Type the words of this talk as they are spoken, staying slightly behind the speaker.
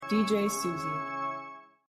DJ Susie.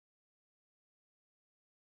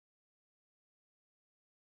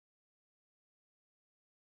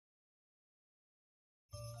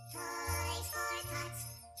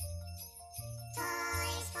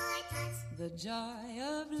 The joy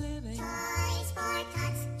of living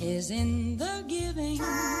is in the giving.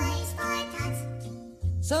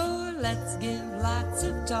 So let's give lots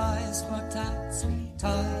of toys for tots.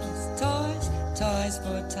 Toys, toys, toys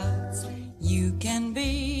for tots. You can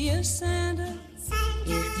be a Santa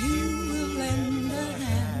if you will lend a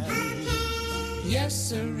hand. Yes,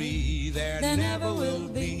 sirree, there never will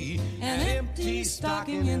be an empty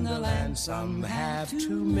stocking in the land. Some have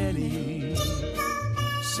too many,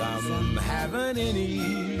 some haven't any.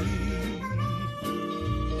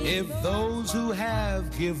 If those who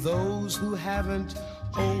have give those who haven't,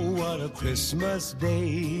 oh, what a Christmas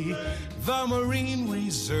day. The Marine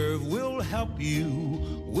Reserve will help you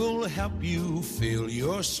fill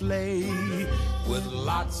your sleigh with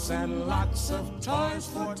lots and lots of toys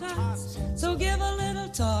for tots. So give a little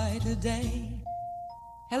toy today.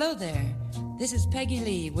 Hello there. This is Peggy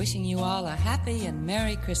Lee wishing you all a happy and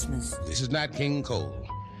Merry Christmas. This is Nat King Cole.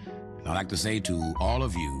 And I'd like to say to all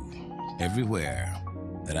of you, everywhere,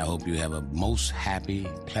 that I hope you have a most happy,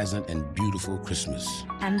 pleasant, and beautiful Christmas.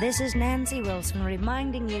 And this is Nancy Wilson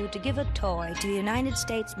reminding you to give a toy to the United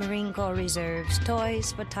States Marine Corps Reserve's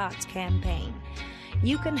Toys for Tots campaign.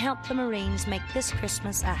 You can help the Marines make this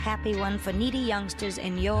Christmas a happy one for needy youngsters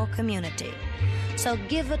in your community. So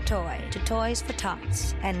give a toy to Toys for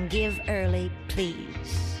Tots and give early,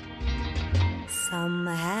 please. Some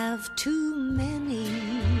have too many,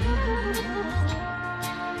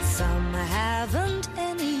 some haven't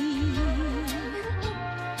any.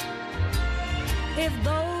 If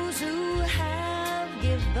those who have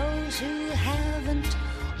give those who haven't,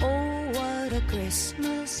 oh, what a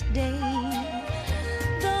Christmas day.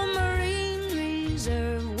 The Marine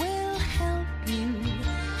Reserve will help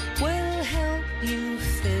you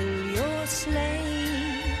fill your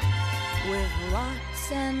sleigh with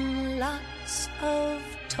lots and lots of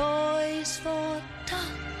toys for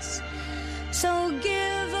tots. So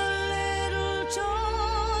give a little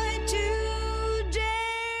toy today.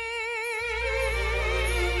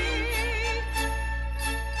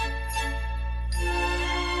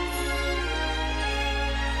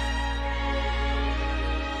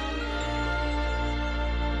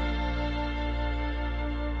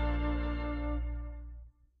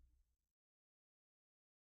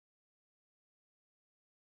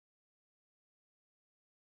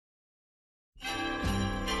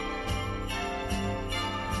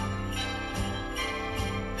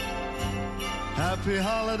 Happy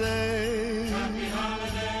holiday, happy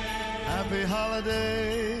holiday, happy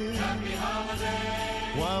holiday, happy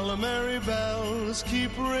holiday. While the merry bells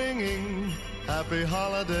keep ringing, happy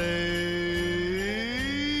holiday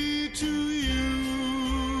to you.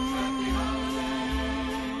 Happy holiday,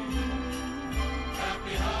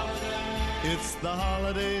 happy holiday. It's the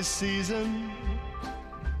holiday season,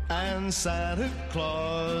 and Santa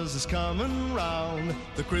Claus is coming round.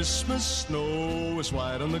 The Christmas snow is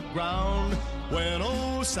white on the ground. When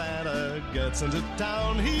old Santa gets into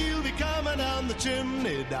town, he'll be coming down the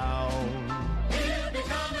chimney down. He'll be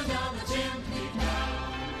coming down the chimney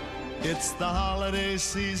down. It's the holiday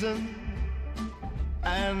season,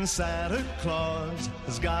 and Santa Claus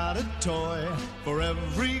has got a toy for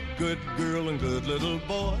every good girl and good little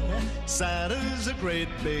boy. Santa's a great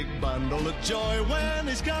big bundle of joy when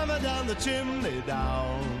he's coming down the chimney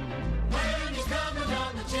down. When he's coming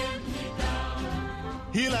down the chimney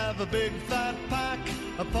down, he'll have a big fat pack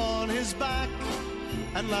upon his back,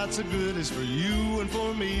 and lots of goodies for you and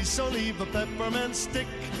for me. So leave a peppermint stick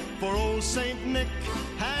for old Saint Nick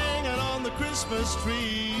hanging on the Christmas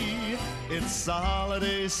tree. It's the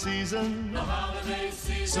holiday season,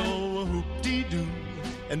 so whoop-dee-doo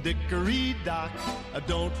and dickory-dock,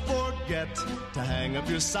 don't forget to hang up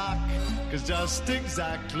your sock, 'cause just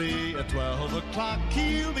exactly at 12 o'clock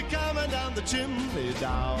he'll be coming down the chimney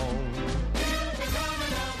down.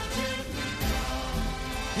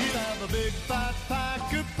 He'll have a big fat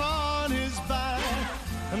pack upon his back,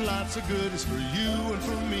 and lots of goodies for you and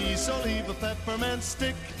for me. So leave a peppermint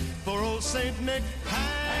stick for old Saint Nick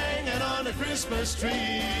hanging on a Christmas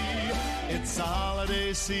tree. It's the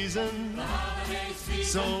holiday season,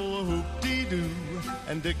 so whoop-dee-doo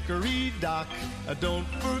and dickory-dock, don't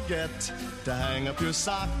forget to hang up your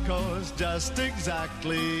sock, 'cause just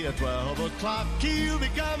exactly at 12 o'clock he'll be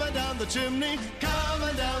coming down the chimney,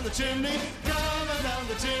 coming down the chimney, coming down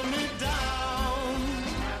the chimney down.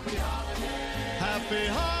 Happy holiday, happy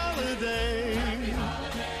holiday, happy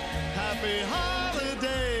holiday, happy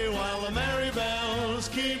holiday, while the merry bells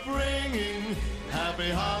keep keep ringing. Happy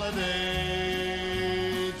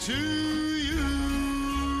holiday to you.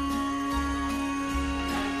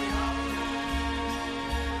 Happy holiday.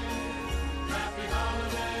 Happy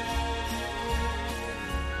holiday.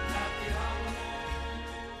 Happy holiday.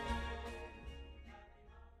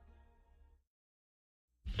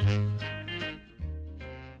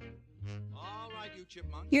 All right, you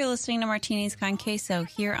chipmunks. You're listening to Martinis con Queso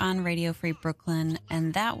here on Radio Free Brooklyn,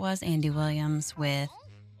 and that was Andy Williams with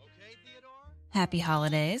Okay, Theodore? Happy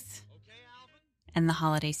Holidays Okay, Alvin? and the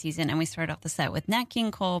holiday season. And we started off the set with Nat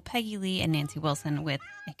King Cole, Peggy Lee, and Nancy Wilson with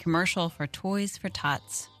a commercial for Toys for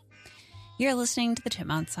Tots. You're listening to the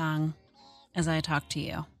Chipmunk song as I talk to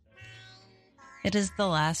you. It is the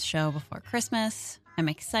last show before Christmas. I'm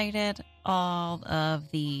excited. All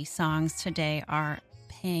of the songs today are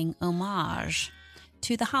paying homage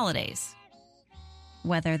to the holidays,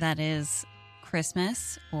 whether that is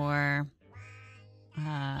Christmas or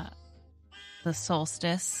the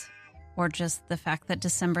solstice, or just the fact that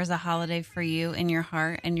December is a holiday for you in your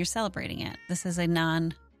heart and you're celebrating it. This is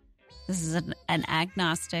an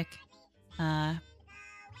agnostic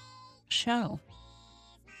show.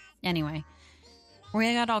 Anyway,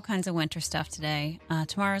 we got all kinds of winter stuff today.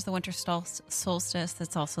 Tomorrow's the winter solstice.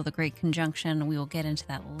 That's also the Great Conjunction. We will get into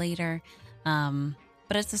that later.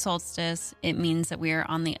 But it's the solstice. It means that we're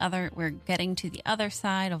getting to the other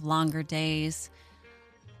side of longer days.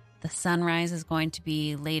 The sunrise is going to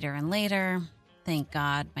be later and later. Thank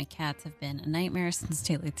God. My cats have been a nightmare since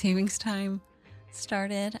daylight savings time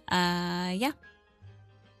started. Yeah.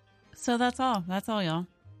 So that's all. That's all, y'all.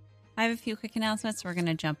 I have a few quick announcements. We're going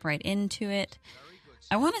to jump right into it.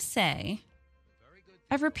 I want to say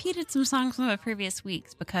I've repeated some songs from the previous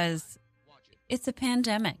weeks because it's a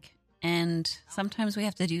pandemic and sometimes we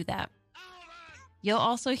have to do that. You'll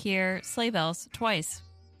also hear Sleigh Bells twice,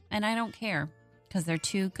 and I don't care because they're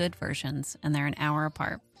two good versions and they're an hour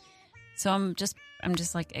apart. So I'm just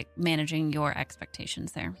like managing your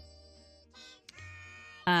expectations there.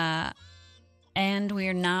 And we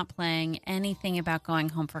are not playing anything about going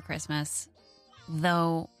home for Christmas,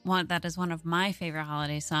 though that is one of my favorite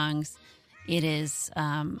holiday songs. It is,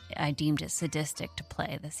 I deemed it sadistic to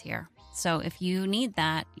play this year. So if you need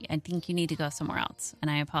that, I think you need to go somewhere else.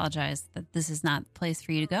 And I apologize that this is not the place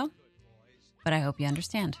for you to go, but I hope you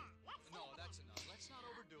understand.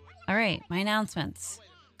 All right, my announcements.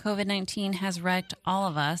 COVID-19 has wrecked all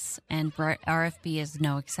of us, and RFB is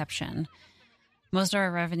no exception. Most of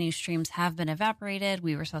our revenue streams have been evaporated.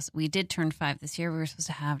 We did turn 5 this year. We were supposed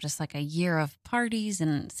to have just like a year of parties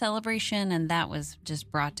and celebration, and that was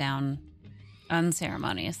just brought down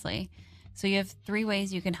unceremoniously. So you have 3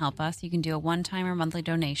 ways you can help us. You can do a one-time or monthly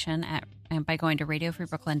donation by going to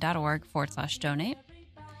radiofreebrooklyn.org/donate.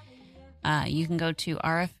 You can go to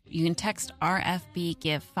you can text RFB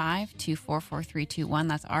Give 5 to 44321.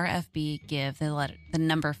 That's RFB Give the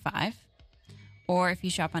number 5. Or if you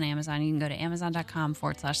shop on Amazon, you can go to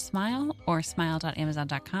amazon.com/smile or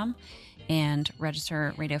smile.amazon.com and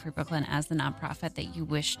register Radio Free Brooklyn as the nonprofit that you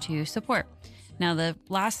wish to support. Now, the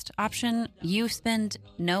last option, you spend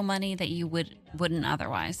no money that you wouldn't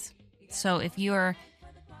otherwise. So if your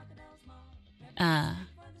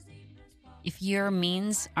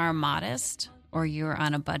means are modest or you're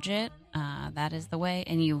on a budget, that is the way.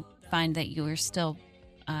 And you find that you are still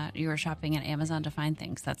you are shopping at Amazon to find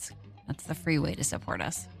things. That's the free way to support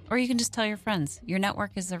us. Or you can just tell your friends. Your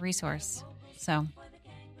network is a resource. So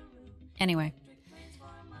anyway,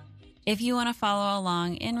 if you want to follow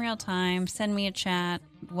along in real time, send me a chat,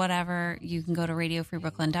 whatever, you can go to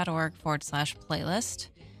radiofreebrooklyn.org/playlist.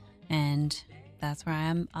 And that's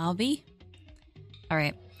where I'll be. All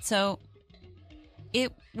right. So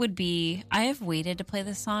it would be, I have waited to play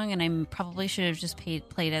this song, and I probably should have just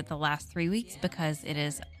played it the last 3 weeks because it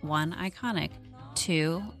is 1, iconic,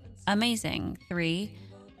 2, amazing, 3,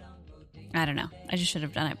 I don't know. I just should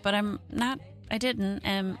have done it, but I didn't,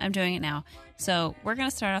 and I'm doing it now. So we're going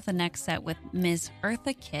to start off the next set with Ms.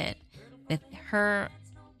 Eartha Kitt with her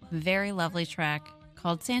very lovely track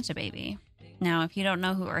called Santa Baby. Now, if you don't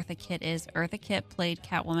know who Eartha Kitt is, Eartha Kitt played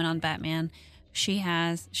Catwoman on Batman. She's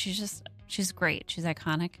great. She's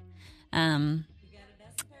iconic.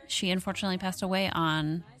 She unfortunately passed away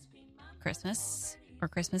on Christmas or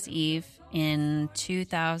Christmas Eve in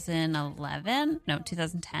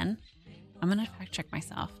 2010. I'm going to fact check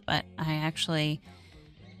myself, but I actually,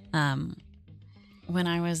 when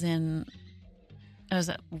I was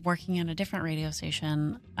working at a different radio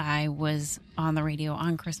station, I was on the radio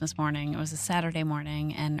on Christmas morning. It was a Saturday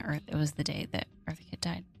morning, and it was the day that Eartha Kitt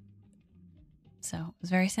died. So it was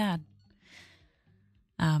very sad.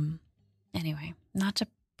 Anyway, not to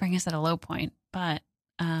bring us at a low point, but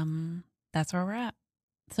that's where we're at.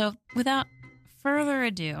 So without further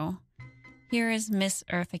ado, here is Miss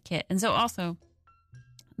Eartha Kitt. And so also,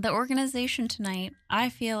 the organization tonight, I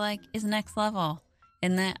feel like, is next level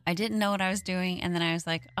in that I didn't know what I was doing. And then I was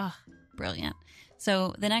like, oh, brilliant.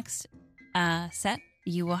 So the next set,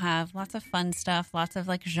 you will have lots of fun stuff, lots of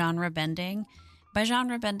like genre bending. By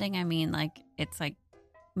genre bending, I mean like it's like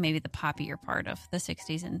maybe the poppier part of the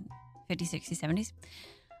 60s and 50s, 60s, 70s.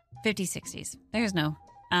 50s, 60s. There's no.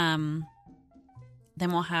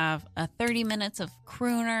 Then we'll have 30 minutes of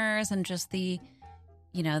crooners and just the,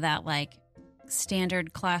 that like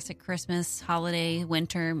standard classic Christmas, holiday,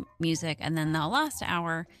 winter music. And then the last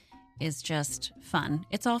hour is just fun.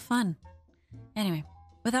 It's all fun. Anyway,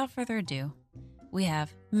 without further ado, we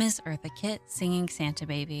have Miss Eartha Kitt singing Santa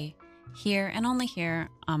Baby here and only here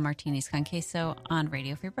on Martinis con Queso on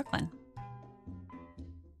Radio Free Brooklyn.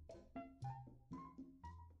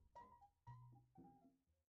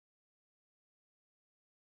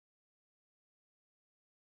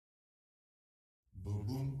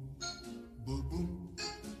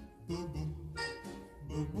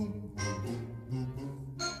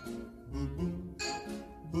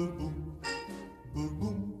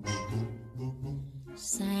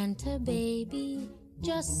 Santa baby,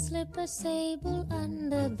 just slip a sable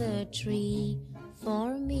under the tree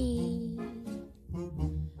for me.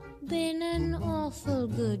 Been an awful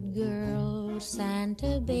good girl,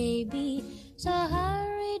 Santa baby, so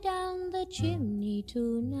hurry down the chimney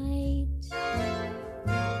tonight.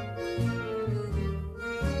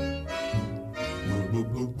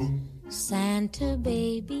 Santa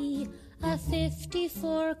baby, a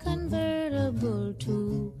 54 convertible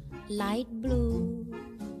to light blue.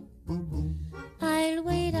 I'll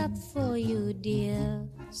wait up for you, dear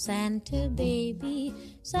Santa baby,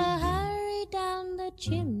 so hurry down the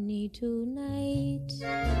chimney tonight.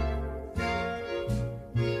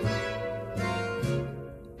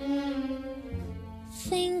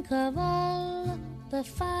 Think of all the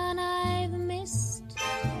fun I've missed.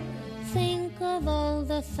 Think of all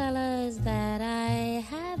the fellas that I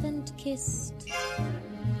haven't kissed.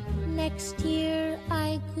 Next year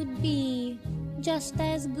I could be just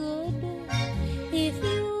as good if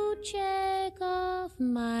you check off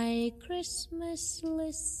my Christmas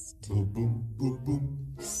list.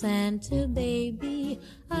 Santa baby,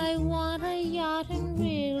 I want a yacht, and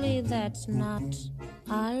really that's not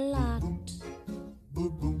a lot.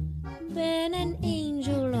 Been an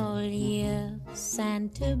angel all year,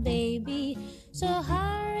 Santa baby, so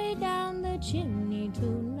hurry down the chimney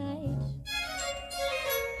tonight.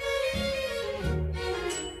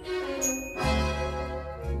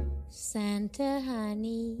 Santa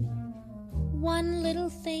honey, one little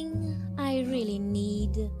thing I really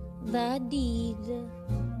need, the deed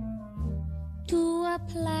to a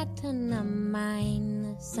platinum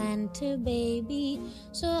mine, Santa baby,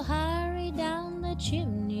 so hurry down the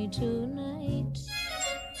chimney tonight.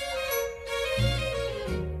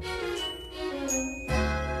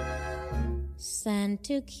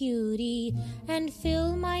 Santa cutie, and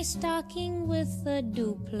fill my stocking with a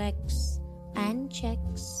duplex and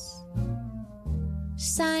checks.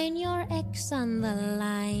 Sign your X on the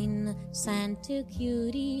line, Santa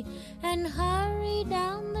cutie, and hurry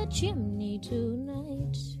down the chimney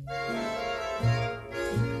tonight.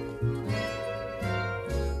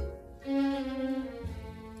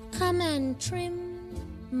 Come and trim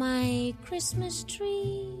my Christmas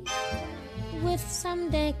tree with some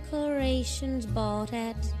decorations bought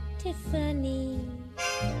at Tiffany.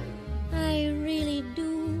 I really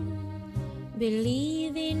do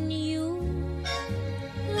believe in you.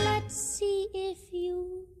 Let's see if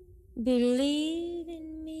you believe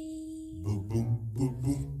in me.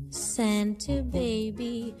 Santa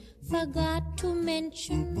baby, forgot to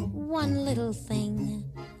mention one little thing,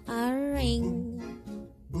 a ring.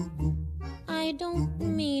 I don't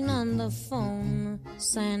mean on the phone,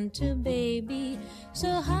 Santa baby,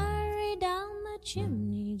 so hurry down the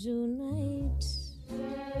chimney tonight.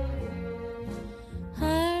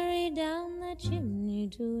 Hurry down the chimney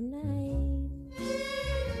tonight.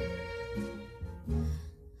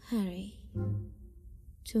 Hurry.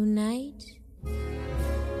 Tonight.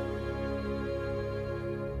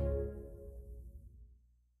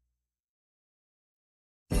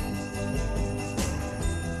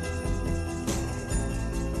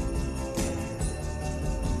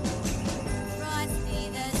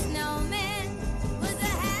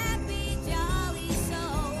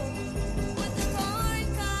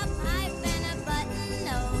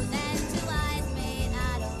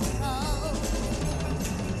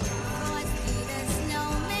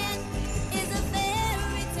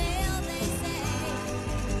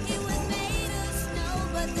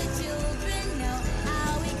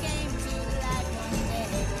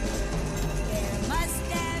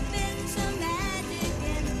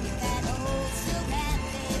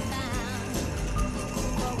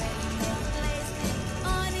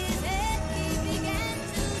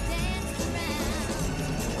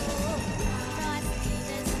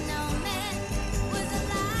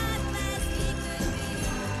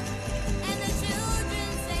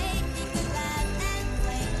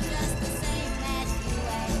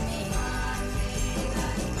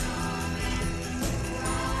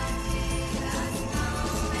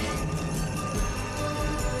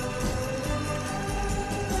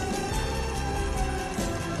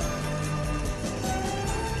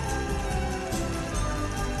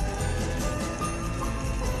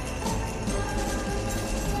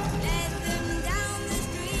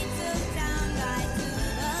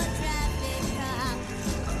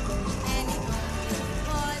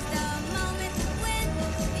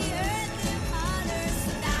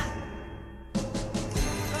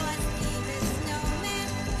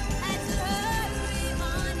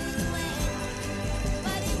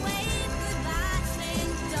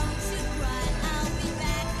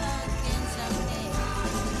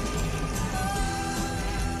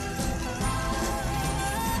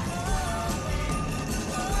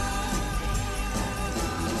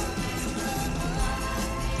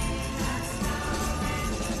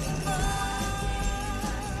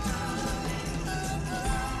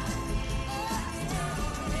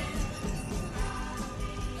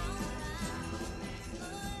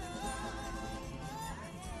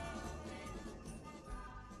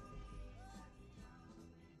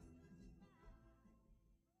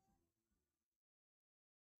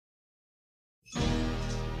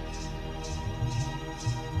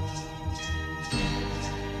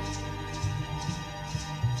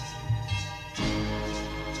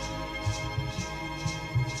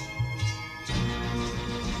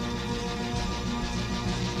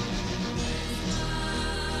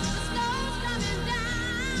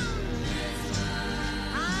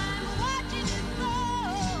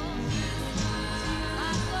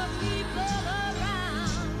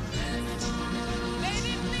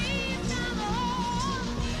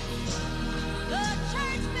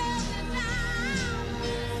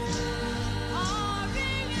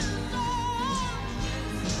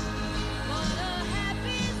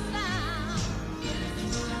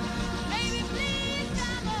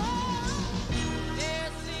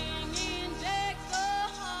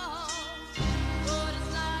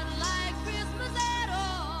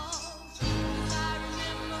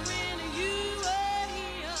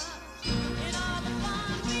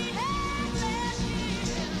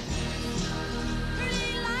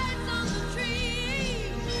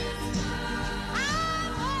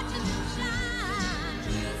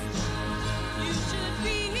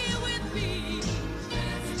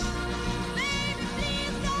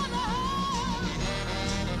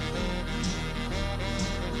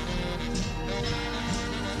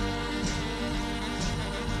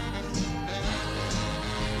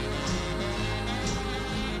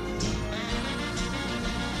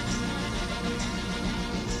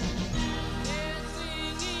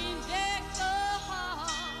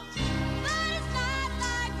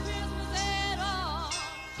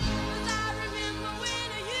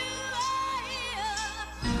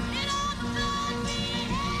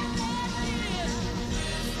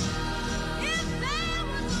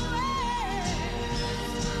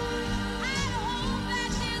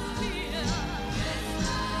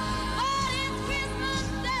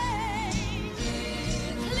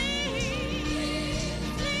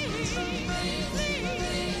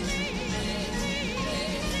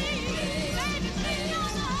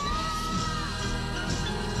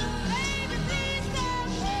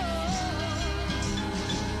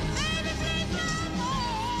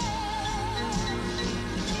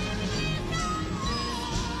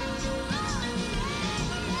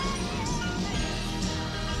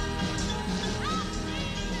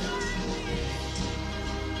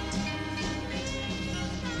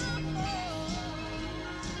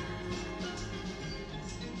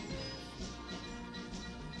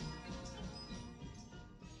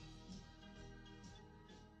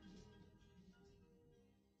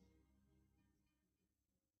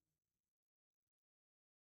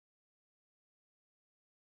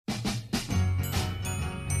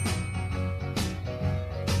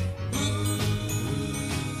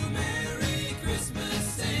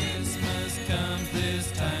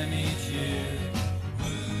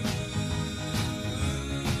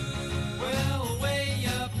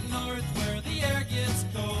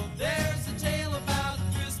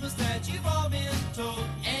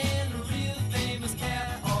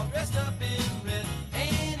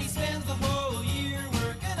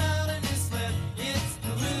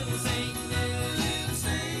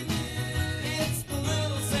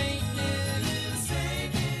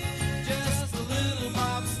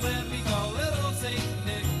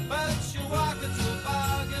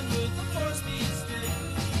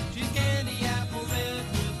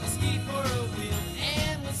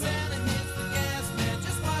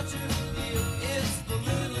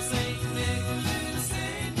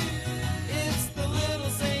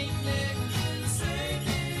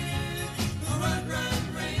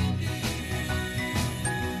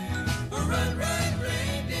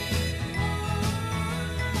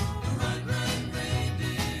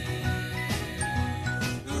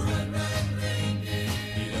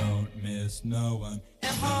 snowing.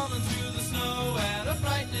 And hauling through the snow at a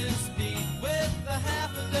frightening speed with a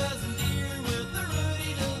half a dozen deer with a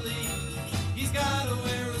Rudy to lead. He's gotta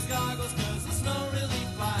wear his goggles 'cause the snow really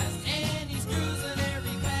flies, and he's cruising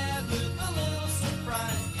every pad with a little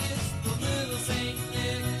surprise. It's the little Saint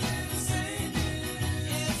Nick.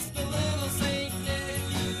 It's the little Saint Nick.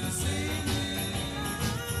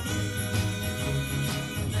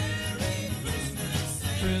 Merry Christmas.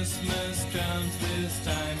 Christmas comes this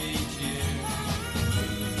time each year.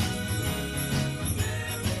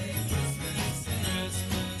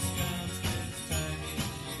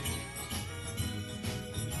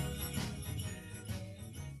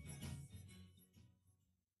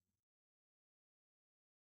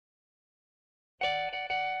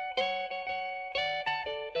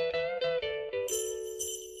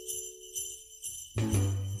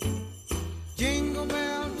 Jingle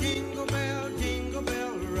bell, jingle bell, jingle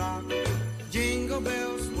bell rock. Jingle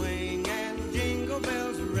bells swing and jingle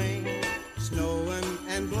bells ring. Snowing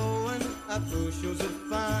and blowing up bushels of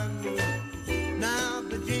fun. Now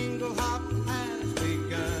the jingle hop has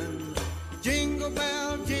begun. Jingle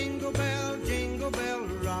bell, jingle bell, jingle bell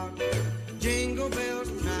rock. Jingle bells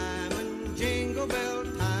chime and jingle bell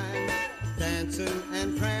time. Dancing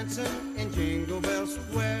and prancing in Jingle Bell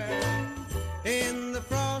Square. In the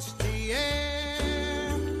frosty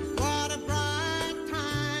air, what a bright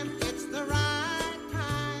time. It's the right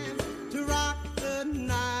time to rock the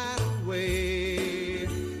night away.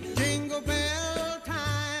 Jingle bell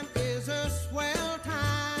time is a swell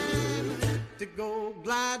time to go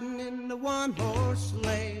gliding in the one-horse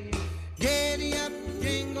sleigh. Giddy up,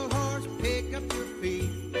 jingle horse, pick up your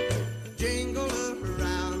feet. Jingle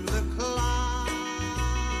around the clock.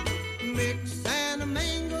 Mix and a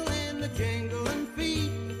mingle in the jingling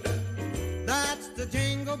feet. That's the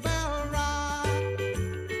Jingle Bell Rock.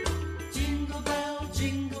 Jingle bell,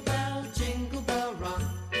 jingle bell, jingle bell rock.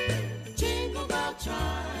 Jingle bell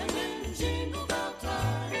chime and jingle bell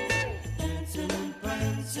time. Dancing and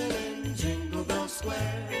prancing in Jingle Bell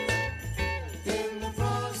Square. In the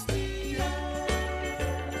frosty air.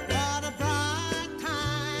 What a bright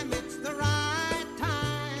time, it's the right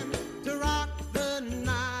time to rock the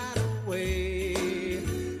night away.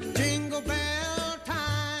 Jingle bell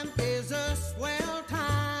time is a swell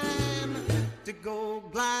time to go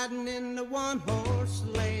gliding in the one-horse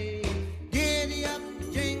sleigh. Giddy up,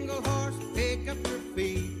 jingle horse, pick up your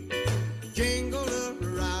feet. Jingle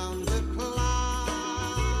around the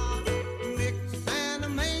clock. Mix and a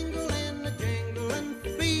mingle in the jingling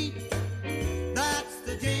feet. That's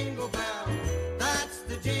the jingle bell. That's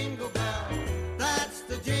the jingle bell. That's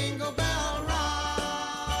the Jingle Bell Rock.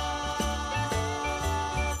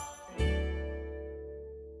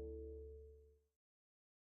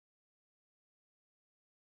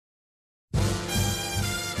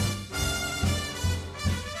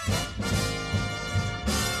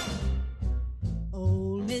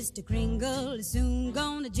 Old Mr. Kringle is soon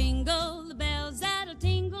gonna jingle the bells that'll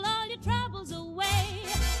tingle all your troubles away.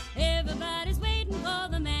 Everybody's waiting for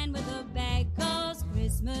the man with the bag, 'cause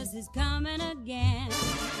Christmas is coming again.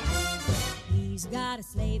 He's got a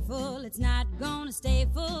sleigh full, it's not gonna stay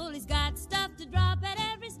full. He's got stuff to drop at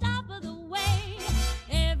every stop of the way.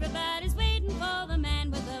 Everybody's waiting for the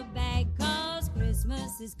man with the bag, 'cause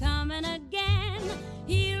Christmas is coming again.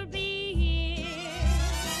 He'll be here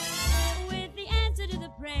with the answer to the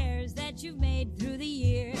prayers that you've made through the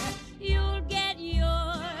year. You'll get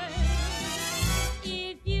yours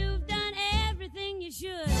if you've done everything you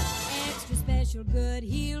should. Extra special good,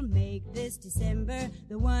 he'll make this December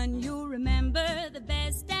the one you'll remember, the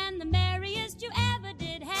best and the merriest you ever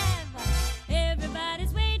did have.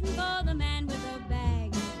 Everybody's waiting for the man with a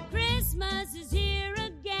bag. Christmas is here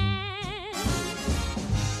again.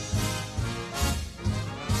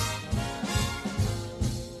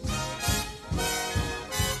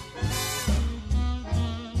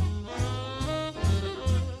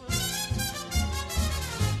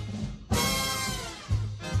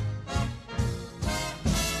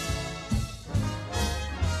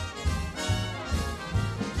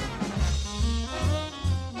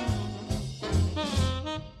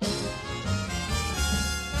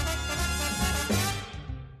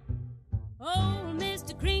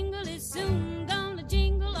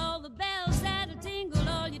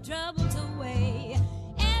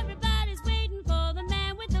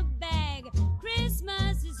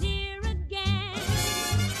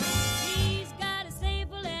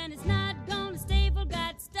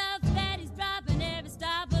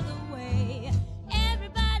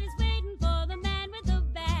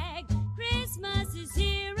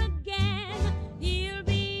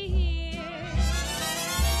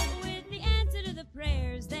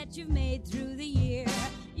 made through the year.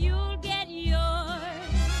 You'll get yours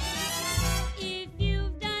if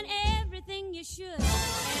you've done everything you should.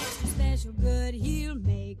 Extra special good he'll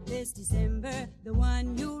make this December, the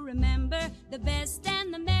one you'll remember, the best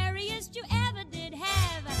and the merriest you ever did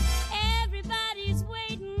have. Everybody's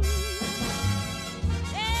waiting.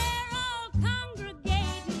 They're all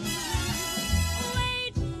congregating,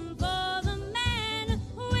 waiting for the man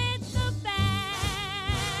with the bag.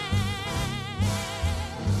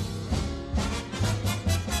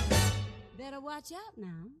 Better watch out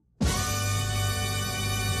now.'Twas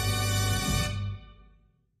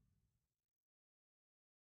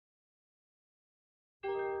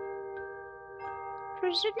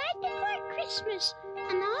the night before Christmas,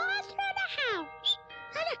 and all through the house,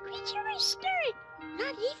 not a creature was stirring,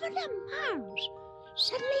 not even a mouse.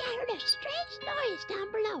 Suddenly I heard a strange noise down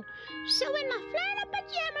below, so in my flannel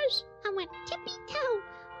pajamas I went tippy-toe.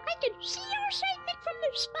 I could see your sight from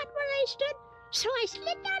the spot where I stood, so I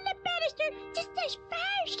slid down the banister just as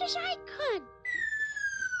fast as I could.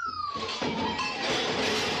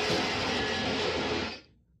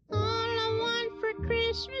 All I want for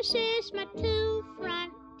Christmas is my two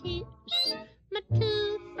front teeth, my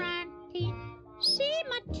two front teeth. See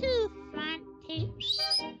my two front teeth.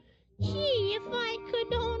 Gee, if I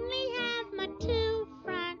could only have my two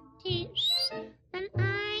front teeth, then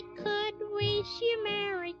I could wish you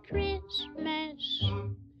Merry Christmas.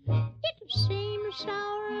 It seems so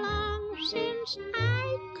long since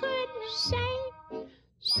I could say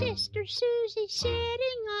Sister Susie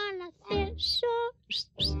sitting on a thistle.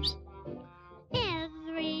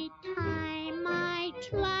 Every time I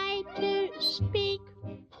try to speak,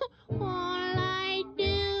 all I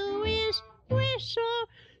do is whistle.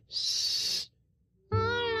 All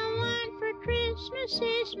I want for Christmas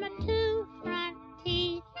is my two front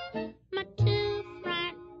teeth, my two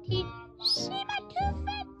front teeth. See my two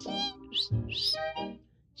front teeth?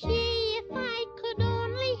 Gee, if I could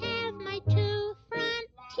only have my two front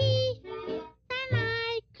teeth, then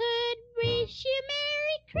I could wish you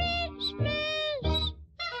Merry Christmas.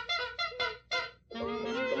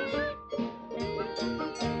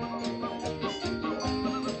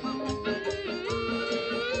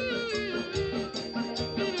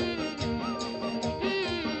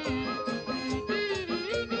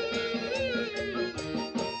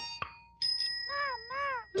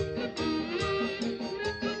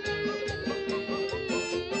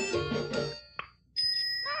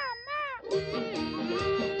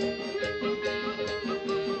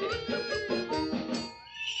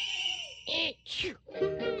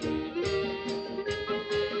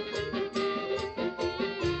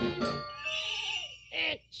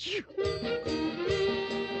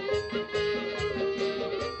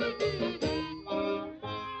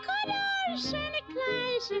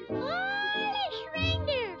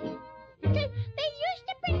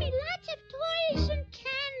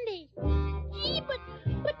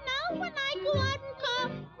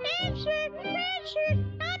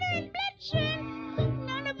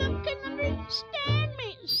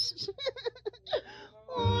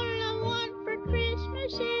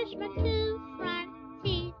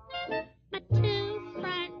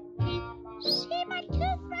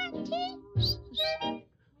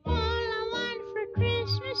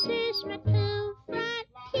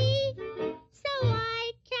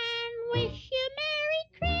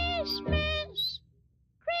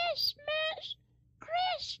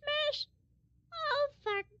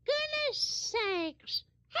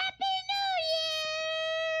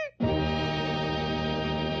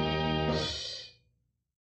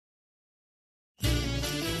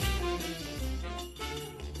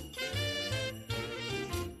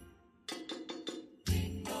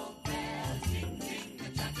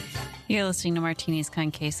 You're listening to Martinis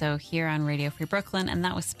con Queso here on Radio Free Brooklyn, and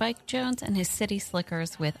that was Spike Jones and his City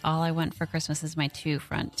Slickers with All I Want for Christmas Is My Two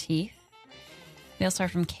Front Teeth. We also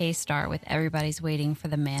heard from K-Star with Everybody's Waiting for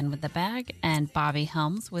the Man with the Bag, and Bobby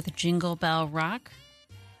Helms with Jingle Bell Rock.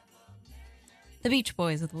 The Beach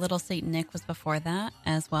Boys with Little Saint Nick was before that,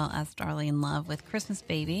 as well as Darlene Love with Christmas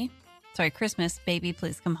Baby,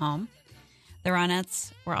 Please Come Home. The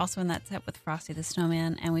Ronettes were also in that set with Frosty the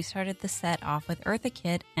Snowman, and we started the set off with Eartha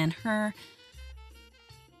Kitt and her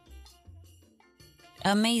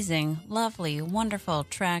amazing, lovely, wonderful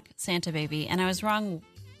track, Santa Baby. And I was wrong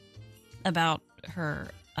about her,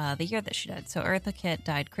 the year that she died. So Eartha Kitt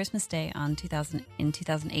died Christmas Day in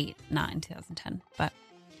 2008, not in 2010. But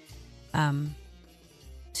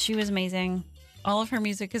she was amazing. All of her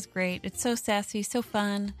music is great. It's so sassy, so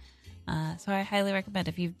fun. So I highly recommend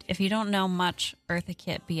if you don't know much Eartha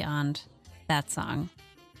Kitt beyond that song,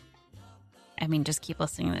 I mean, just keep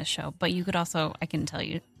listening to this show. But you could also, I can tell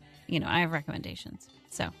you, I have recommendations.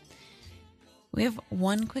 So we have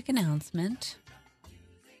one quick announcement.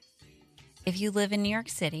 If you live in New York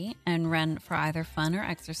City and run for either fun or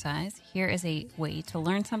exercise, here is a way to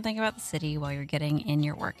learn something about the city while you're getting in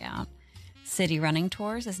your workout. City Running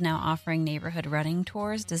Tours is now offering neighborhood running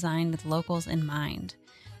tours designed with locals in mind.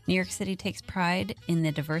 New York City takes pride in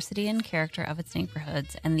the diversity and character of its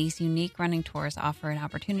neighborhoods, and these unique running tours offer an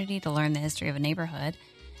opportunity to learn the history of a neighborhood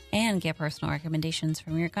and get personal recommendations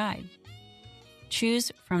from your guide.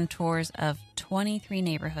 Choose from tours of 23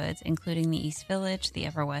 neighborhoods, including the East Village, the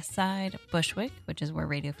Upper West Side, Bushwick, which is where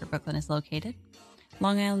Radio Free Brooklyn is located,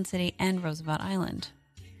 Long Island City, and Roosevelt Island.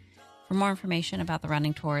 For more information about the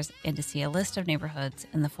running tours and to see a list of neighborhoods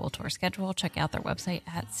and the full tour schedule, check out their website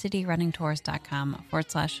at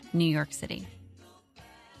cityrunningtours.com/New York City.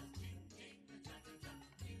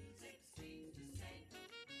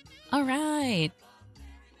 All right.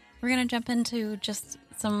 We're going to jump into just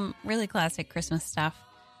some really classic Christmas stuff,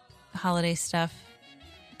 holiday stuff,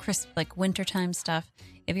 like wintertime stuff.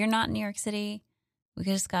 If you're not in New York City, we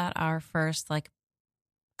just got our first like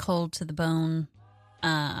cold to the bone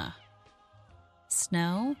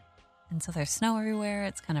snow. And so there's snow everywhere.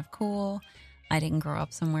 It's kind of cool. I didn't grow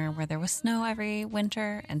up somewhere where there was snow every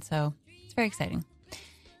winter. And so it's very exciting.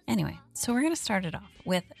 Anyway, so we're going to start it off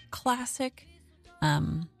with a classic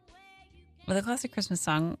Christmas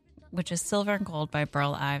song, which is Silver and Gold by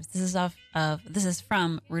Burl Ives. This is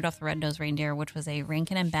from Rudolph the Red-Nosed Reindeer, which was a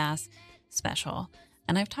Rankin and Bass special.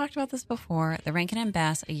 And I've talked about this before. The Rankin and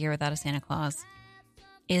Bass, A Year Without a Santa Claus,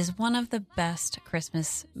 is one of the best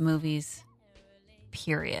Christmas movies,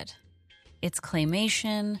 period. It's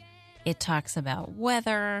claymation. It talks about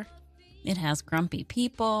weather. It has grumpy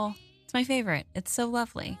people. It's my favorite. It's so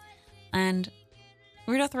lovely. And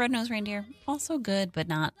Rudolph the Red-Nosed Reindeer, also good, but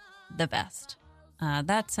not the best.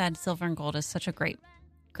 That said, Silver and Gold is such a great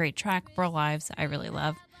track. Burl Ives, I really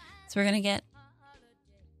love. So we're going to get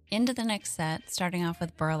into the next set, starting off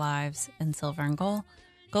with Burl Ives and Silver and Gold,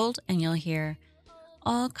 and you'll hear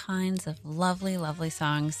all kinds of lovely, lovely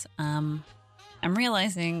songs. I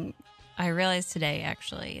realized today,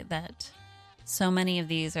 actually, that so many of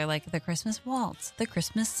these are like the Christmas waltz, the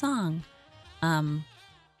Christmas song, and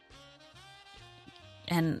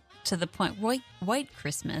to the point, White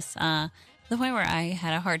Christmas, the point where I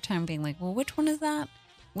had a hard time being like, well, which one is that?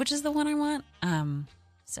 Which is the one I want?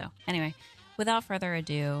 So anyway, without further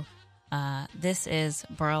ado, this is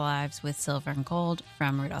Burl Ives with Silver and Gold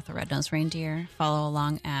from Rudolph the Red-Nosed Reindeer. Follow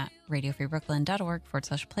along at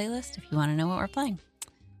radiofreebrooklyn.org/playlist if you want to know what we're playing.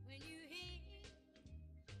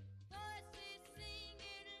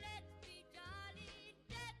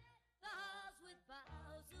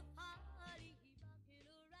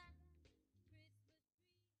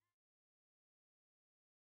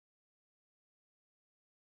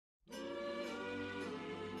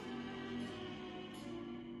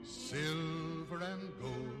 Silver and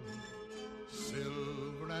gold,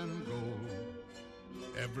 silver and gold.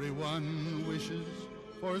 Everyone wishes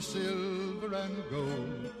for silver and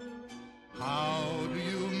gold. How do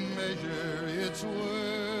you measure its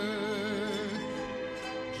worth?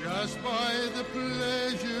 Just by the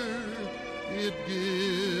pleasure it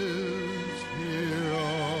gives here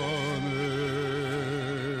on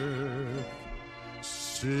earth.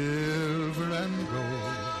 Silver and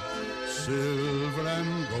gold, silver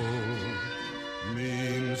and gold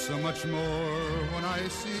means so much more when I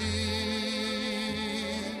see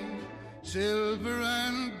silver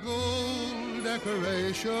and gold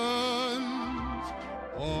decorations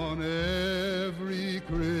on every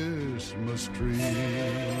Christmas tree.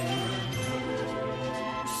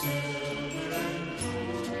 Silver and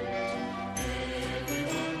gold,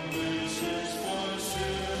 everyone wishes for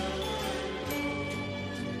silver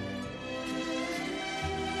and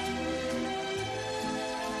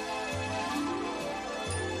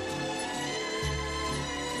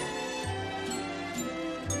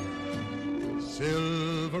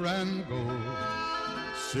Silver and gold,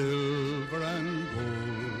 silver and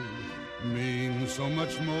gold means so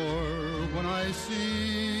much more when I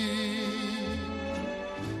see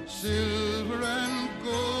silver and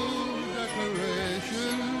gold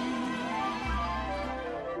decoration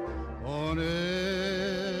on every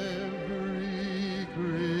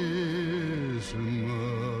Christmas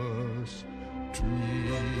tree.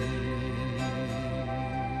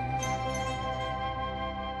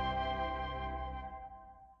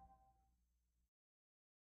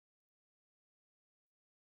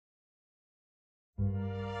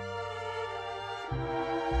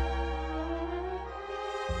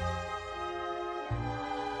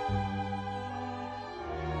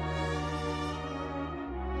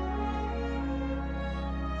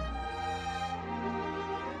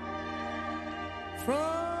 Frosted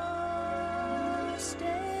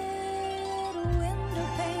window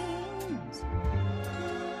panes,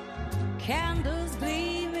 candles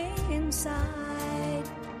gleaming inside,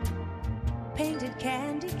 painted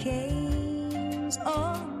candy canes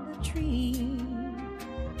on the tree.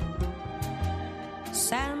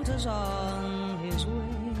 Santa's on his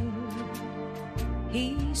way,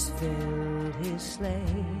 he's filled his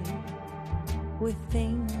sleigh with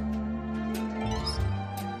things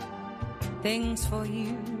for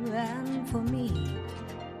you and for me.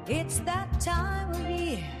 It's that time of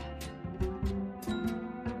year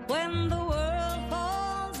when the world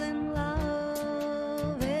falls in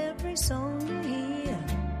love. Every song you hear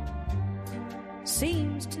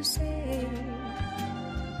seems to say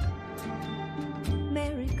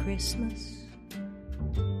Merry Christmas.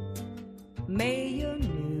 May your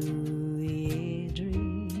New Year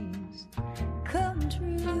dreams come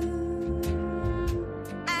true.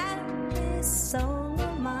 And this song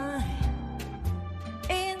of mine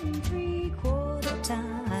in 3/4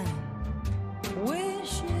 time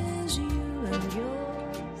wishes you and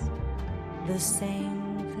yours the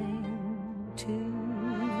same thing too.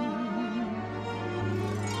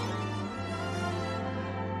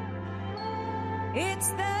 It's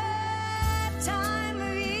that time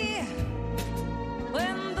of year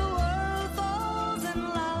when the world falls in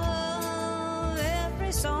love.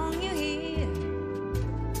 Every song you hear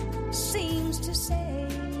seems to say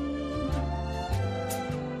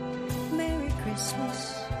Merry Christmas.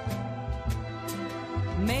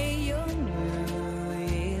 May your New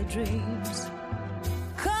Year dreams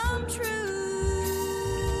come true.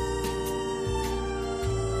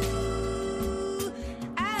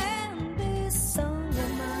 And this song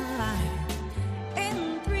of mine in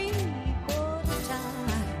 3/4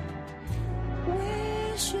 time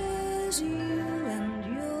wishes you and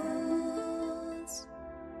yours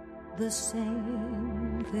the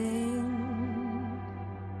same thing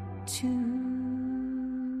too.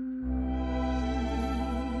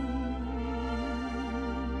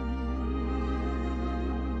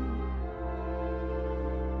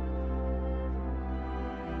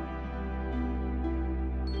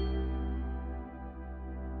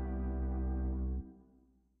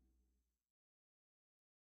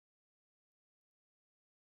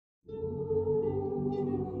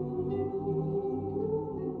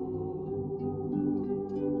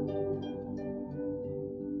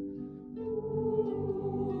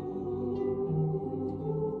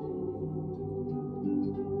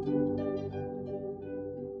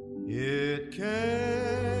 It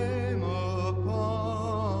came upon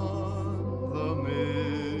the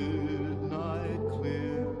midnight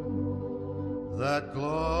clear, that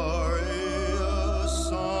glorious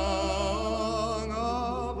song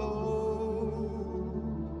of old,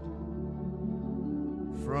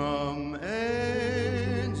 from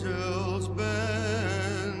angels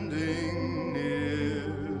bending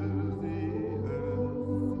near the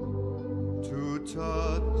earth to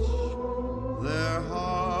touch their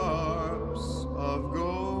harps of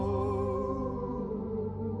gold.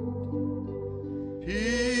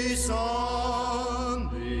 Peace on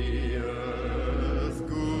the earth,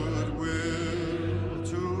 goodwill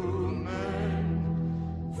to men,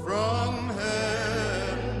 from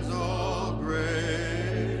heaven's all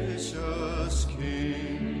gracious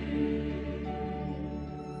King.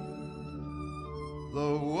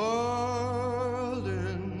 The world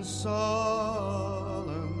in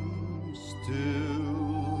solemn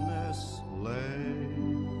stillness lay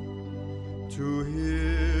to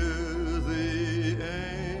hear the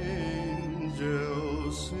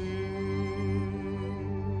angels sing.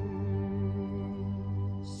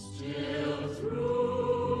 Still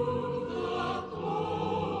through the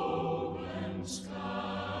cloven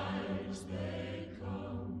skies they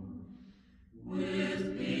come with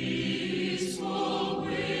peaceful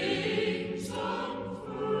wings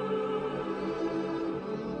unfurled,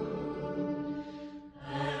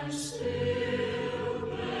 and still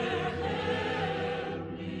their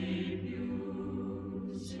heavenly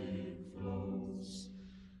music floats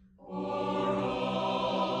o'er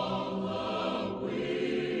all the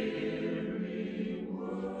weary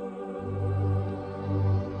world.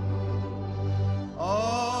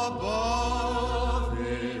 Above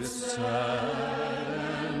its sad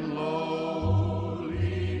and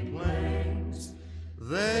lowly plains,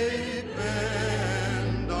 they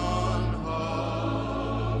bend on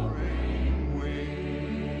hovering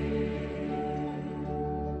wing,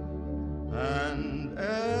 and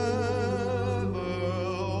ever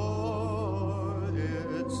o'er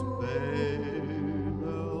its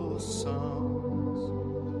Babel sounds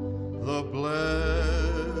the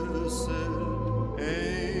blessed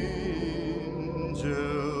angel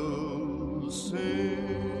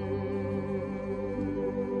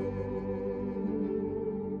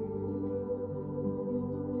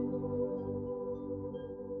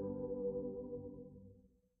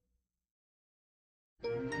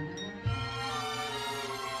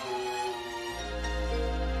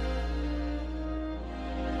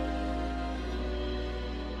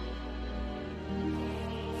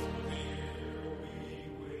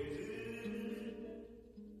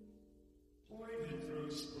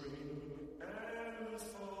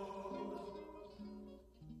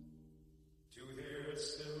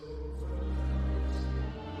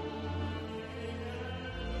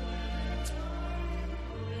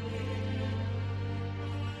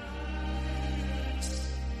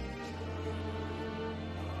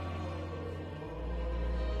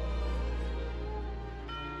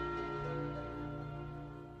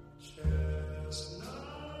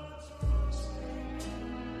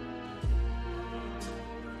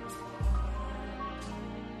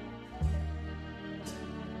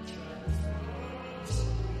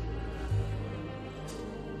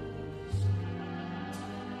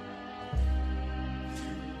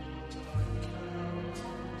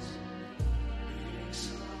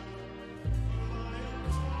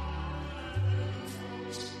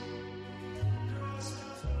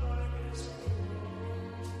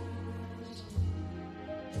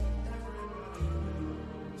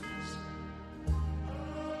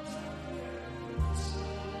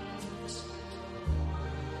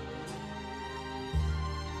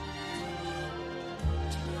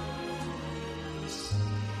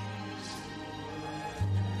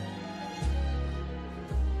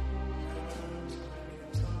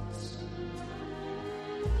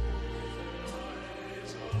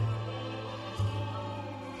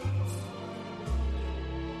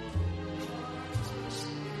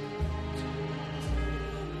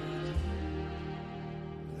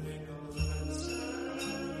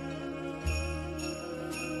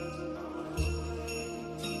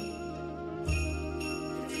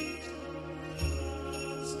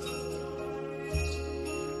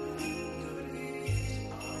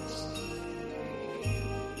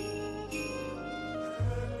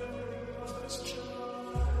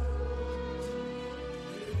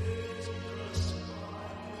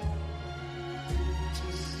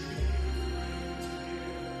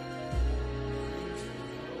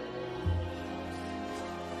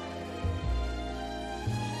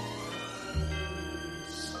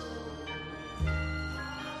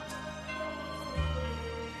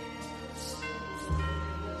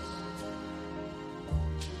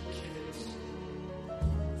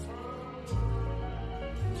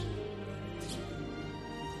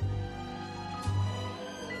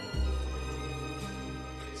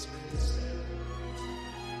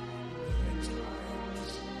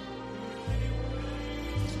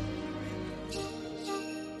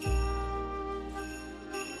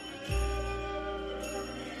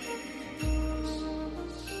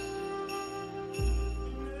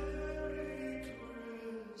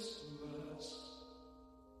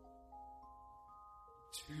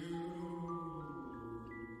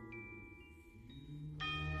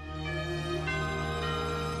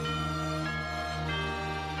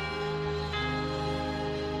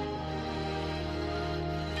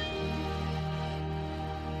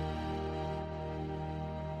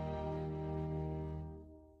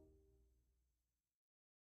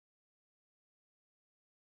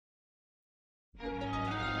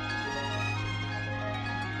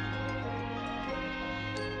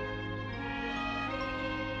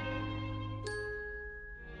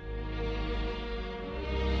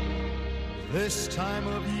This time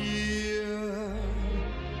of year,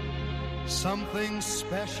 something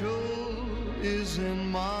special is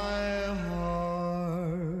in my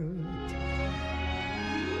heart.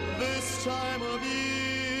 This time of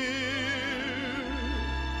year,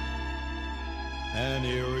 an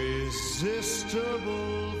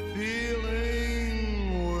irresistible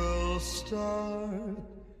feeling will start.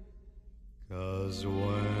 'Cause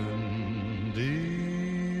when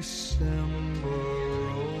December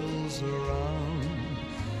rolls around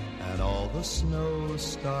and all the snow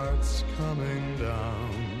starts coming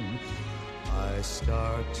down, I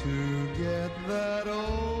start to get that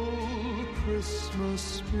old Christmas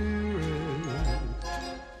spirit.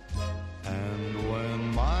 And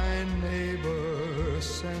when my neighbor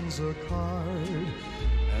sends a card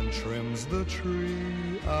and trims the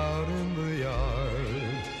tree out in the yard,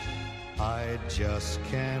 I just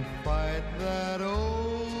can't fight that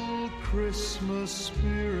old Christmas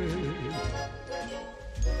spirit.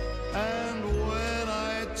 And when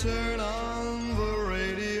I turn on the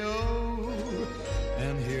radio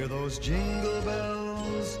and hear those jingle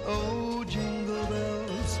bells, oh jingle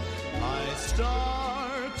bells, I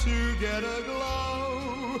start to get a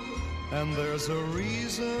glow. And there's a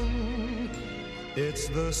reason, it's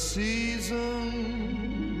the season.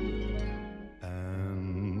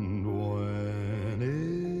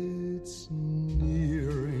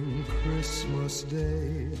 Christmas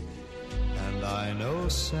Day, and I know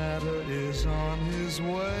Santa is on his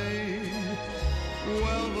way.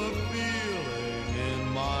 Well, the feeling in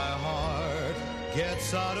my heart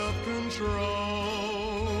gets out of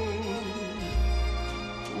control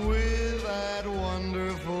with that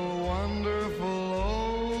wonderful, wonderful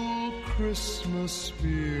old Christmas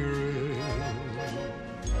spirit.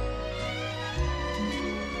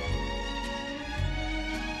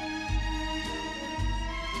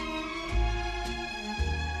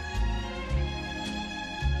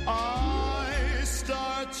 I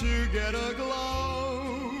start to get a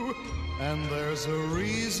glow, and there's a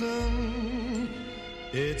reason,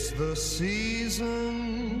 it's the season.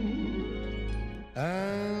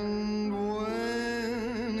 And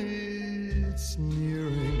when it's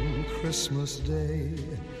nearing Christmas Day,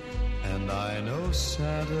 and I know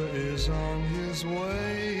Santa is on his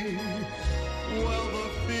way, well, the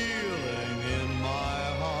feeling in my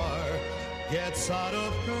heart gets out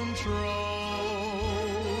of control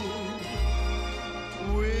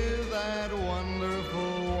with that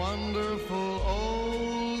wonderful, wonderful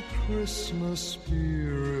old Christmas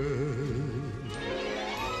spirit.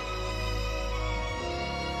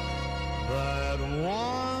 That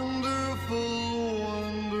wonderful,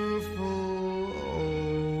 wonderful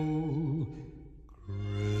old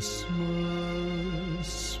Christmas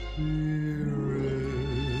spirit.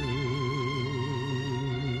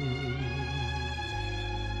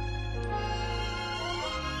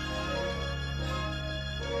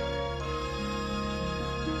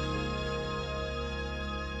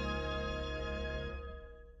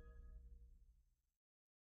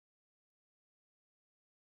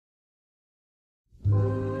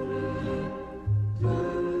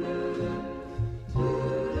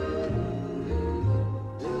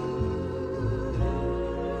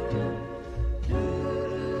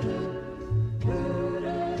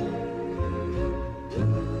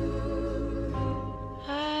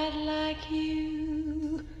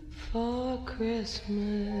 Christmas,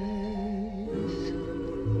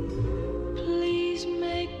 please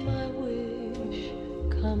make my wish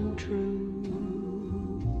come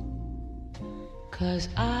true, 'cause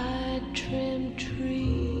I'd trim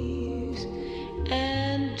trees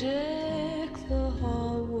and deck the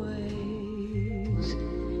hallways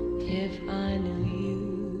if I knew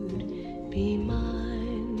you'd be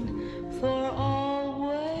mine for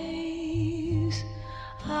always.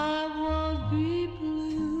 I won't be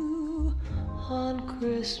blue on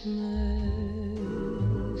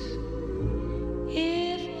Christmas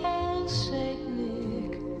if old Saint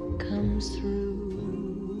Nick comes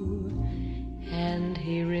through and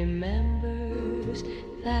he remembers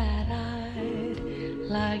that I'd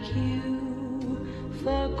like you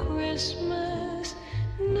for Christmas,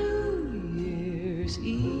 New Year's,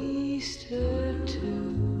 Easter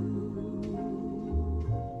too.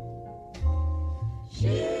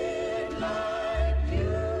 She'd like you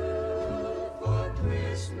for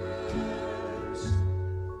Christmas.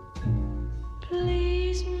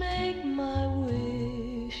 Please make my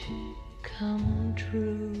wish come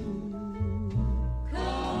true.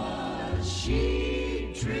 'Cause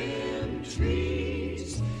she trimmed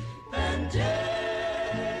trees and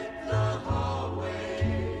decked the hall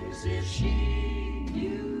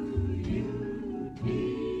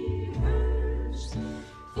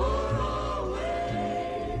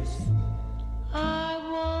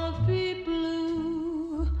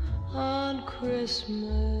Christmas.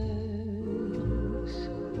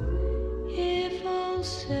 If old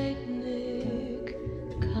Saint Nick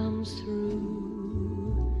comes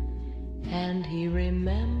through and he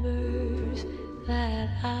remembers that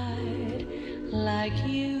I'd like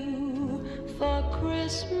you for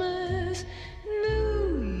Christmas,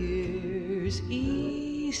 New Year's,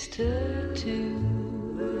 Easter too.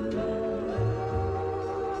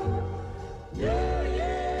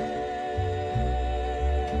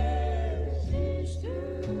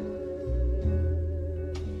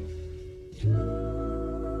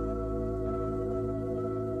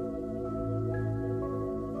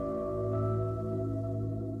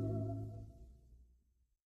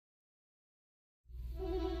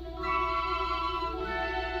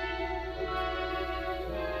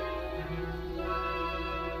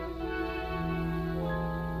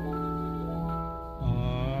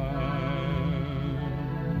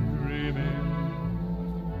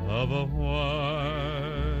 Of a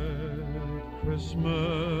white Christmas,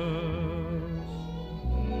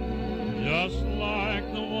 just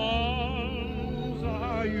like the ones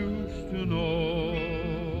I used to know,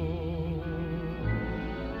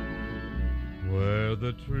 where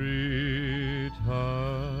the treetops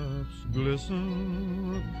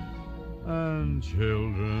glisten and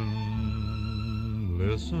children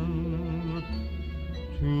listen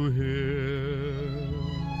to hear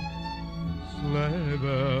sleigh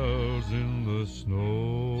bells in the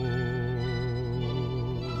snow.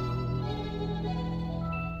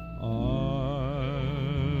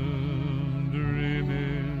 I'm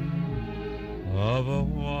dreaming of a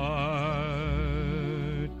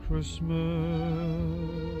white Christmas,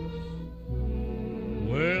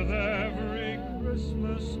 with every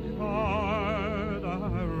Christmas card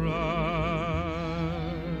I write.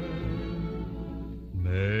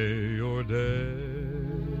 May your day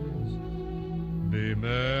be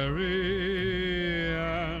merry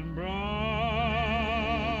and bright,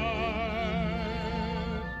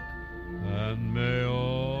 and may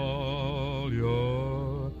all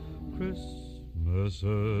your Christmases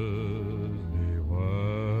be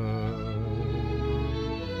white.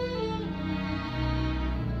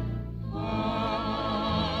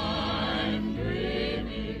 I'm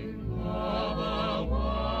dreaming of a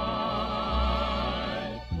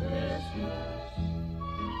white Christmas,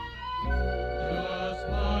 just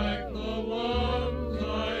like the ones I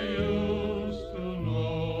used to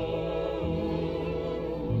know,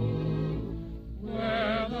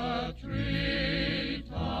 where the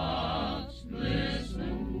treetops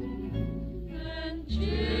glisten and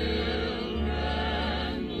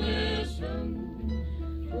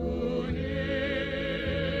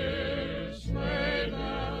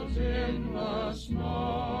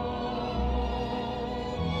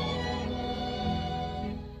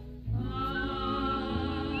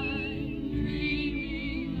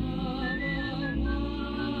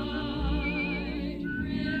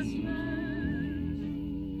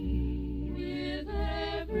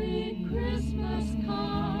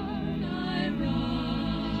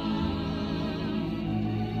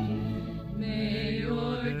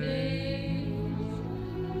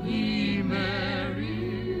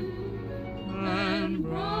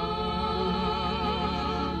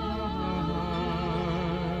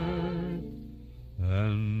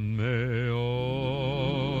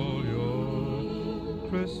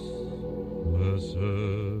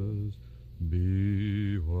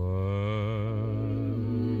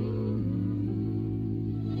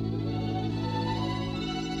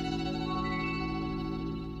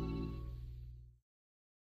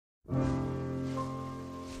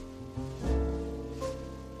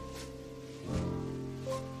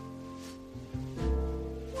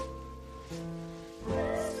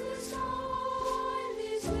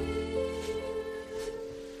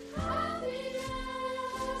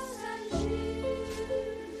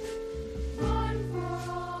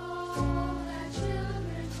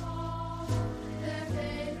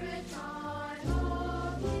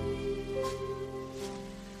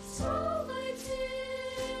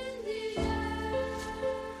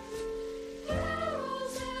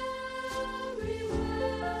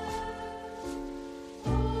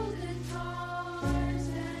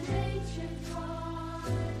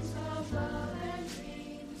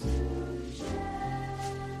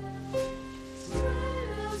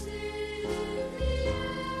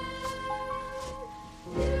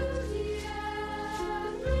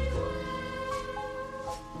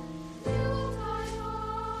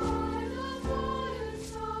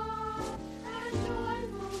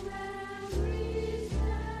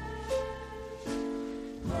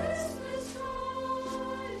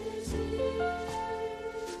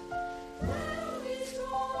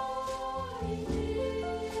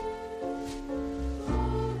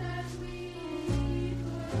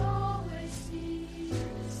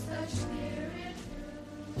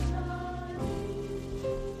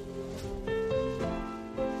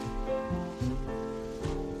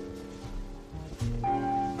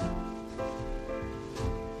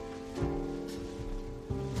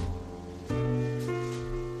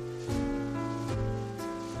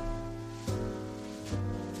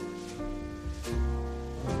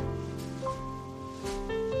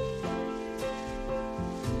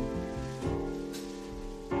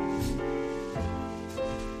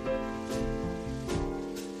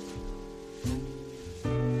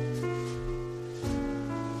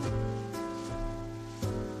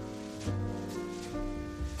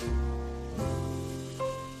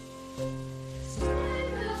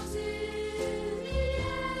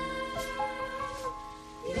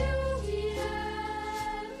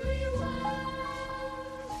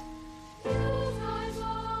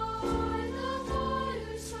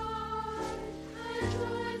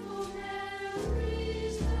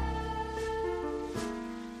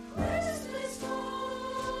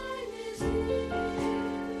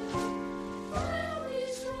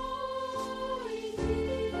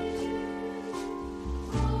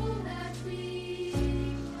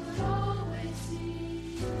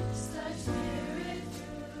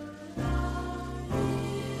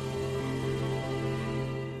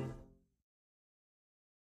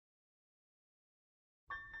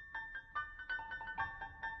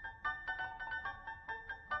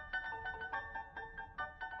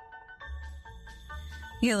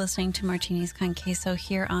You're listening to Martinis con Queso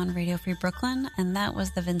here on Radio Free Brooklyn, and that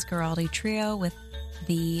was the Vince Guaraldi Trio with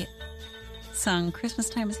the song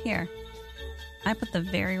Christmastime is Here. I put the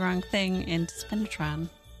very wrong thing into Spinatron,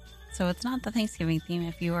 so it's not the Thanksgiving theme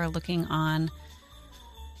if you are looking on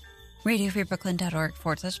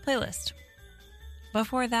radiofreebrooklyn.org/playlist.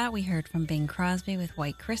 Before that, we heard from Bing Crosby with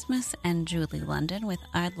White Christmas and Julie London with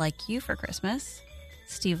I'd Like You for Christmas.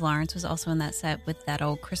 Steve Lawrence was also in that set with That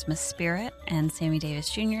Old Christmas Spirit, and Sammy Davis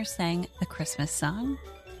Jr. sang The Christmas Song.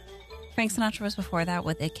 Frank Sinatra was before that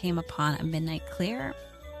with It Came Upon a Midnight Clear,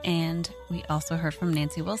 and we also heard from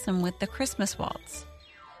Nancy Wilson with The Christmas Waltz.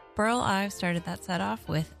 Burl Ives started that set off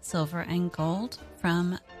with Silver and Gold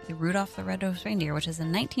from the Rudolph the Red-Nosed Reindeer, which is a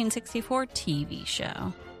 1964 TV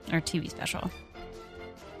show, or TV special.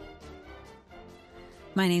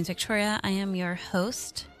 My name's Victoria. I am your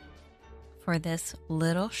host for this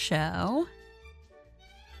little show.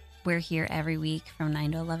 We're here every week from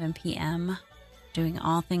 9 to 11 p.m. doing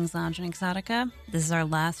all things lounge and exotica. This is our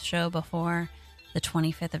last show before the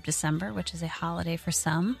 25th of December, which is a holiday for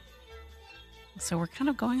some. So we're kind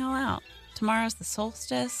of going all out. Tomorrow's the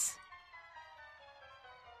solstice.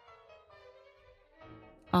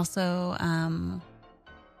 Also,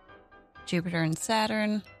 Jupiter and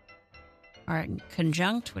Saturn are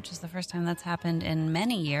conjunct, which is the first time that's happened in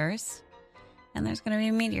many years. And there's going to be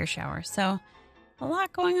a meteor shower. So a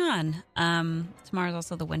lot going on. Tomorrow's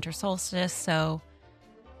also the winter solstice, so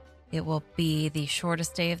it will be the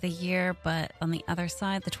shortest day of the year. But on the other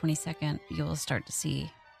side, the 22nd, you will start to see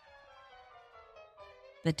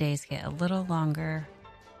the days get a little longer,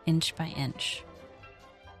 inch by inch.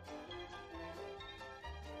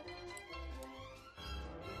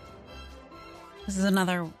 This is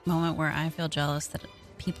another moment where I feel jealous that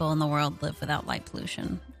people in the world live without light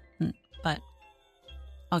pollution. But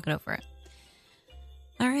I'll get over it.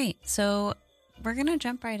 All right, so we're going to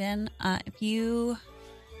jump right in. If you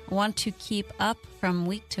want to keep up from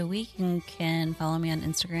week to week, you can follow me on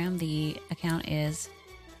Instagram. The account is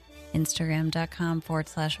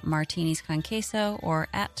instagram.com/martinisconqueso or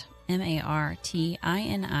at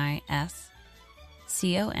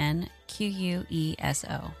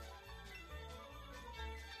MartinisConqueso.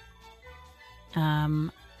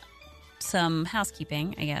 Some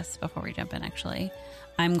housekeeping, I guess, before we jump in, actually.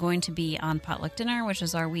 I'm going to be on Potluck Dinner, which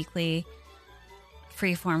is our weekly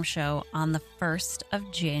freeform show on the 1st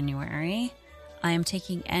of January. I am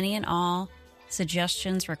taking any and all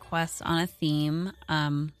suggestions, requests on a theme.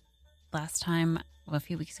 Last time, a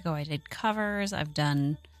few weeks ago, I did covers. I've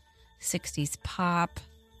done 60s pop.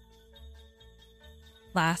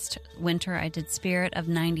 Last winter, I did Spirit of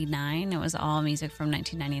 99. It was all music from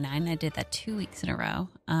 1999. I did that 2 weeks in a row.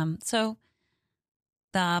 So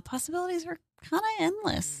the possibilities were kind of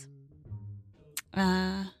endless.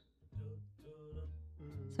 So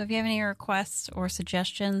if you have any requests or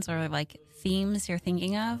suggestions or like themes you're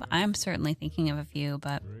thinking of, I'm certainly thinking of a few,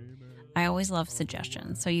 but I always love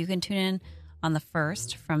suggestions. So you can tune in on the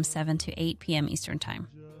 1st from 7 to 8 p.m. Eastern Time.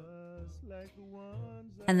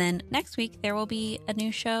 And then next week, there will be a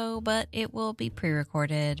new show, but it will be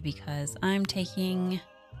pre-recorded because I'm taking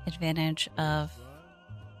advantage of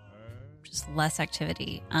just less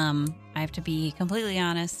activity. I have to be completely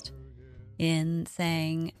honest in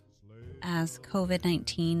saying as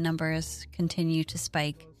COVID-19 numbers continue to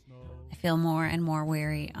spike, I feel more and more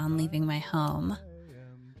wary on leaving my home.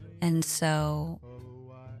 And so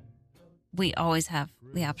we always have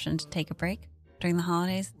the option to take a break during the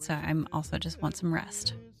holidays, so I'm also just want some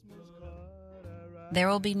rest. There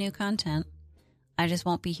will be new content. I just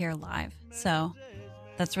won't be here live. So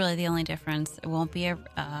that's really the only difference. It won't be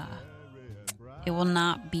it will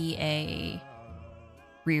not be a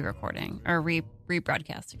re-recording or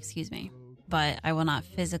rebroadcast, excuse me. But I will not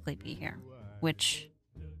physically be here, which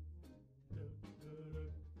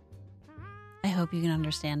I hope you can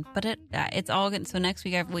understand. But it's all good. So next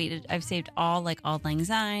week I've saved all like Auld Lang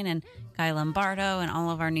Syne and Guy Lombardo and all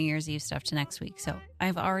of our New Year's Eve stuff to next week. So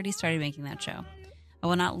I've already started making that show. I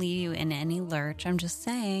will not leave you in any lurch. I'm just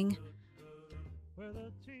saying.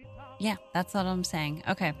 Yeah, that's what I'm saying.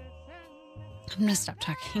 Okay. I'm going to stop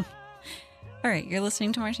talking. All right, you're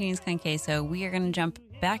listening to Martinis con Queso. We are going to jump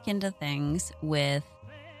back into things with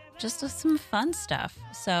just some fun stuff.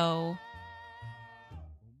 So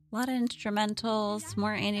a lot of instrumentals,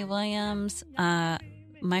 more Andy Williams, my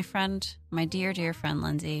dear, dear friend,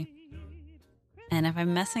 Lindsay. And if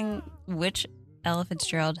I'm messing which Ella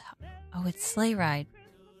Fitzgerald, it's Sleigh Ride.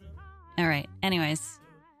 All right. Anyways,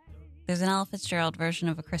 there's an Ella Fitzgerald version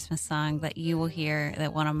of a Christmas song that you will hear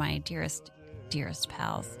that one of my dearest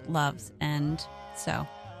pals loves. And so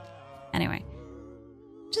anyway,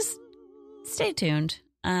 just stay tuned.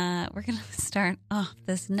 We're going to start off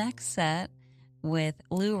this next set with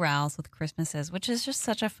Lou Rawls with Christmases, which is just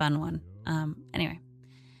such a fun one. Anyway,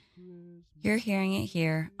 you're hearing it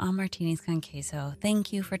here on Martinis con Queso.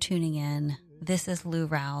 Thank you for tuning in. This is Lou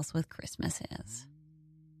Rawls with Christmases.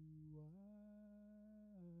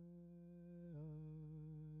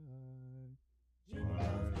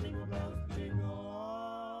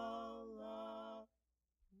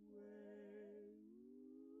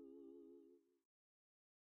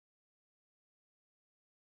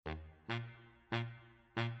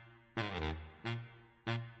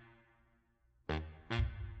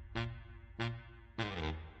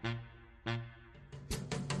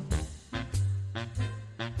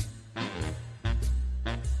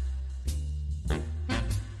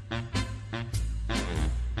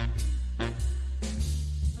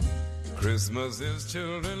 Christmas is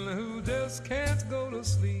children who just can't go to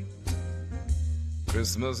sleep.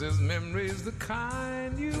 Christmas is memories, the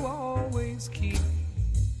kind you always keep.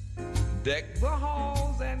 Deck the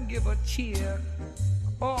halls and give a cheer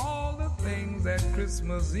for all the things that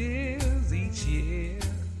Christmas is each year.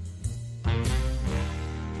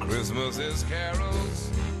 Christmas is carols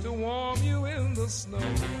to warm you in the snow.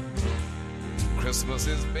 Christmas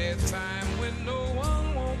is bedtime when no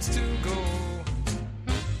one wants to go.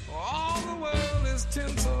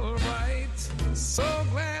 Tinsel right. So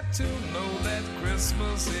glad to know that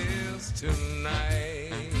Christmas is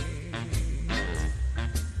tonight.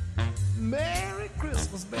 Merry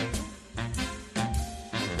Christmas, baby.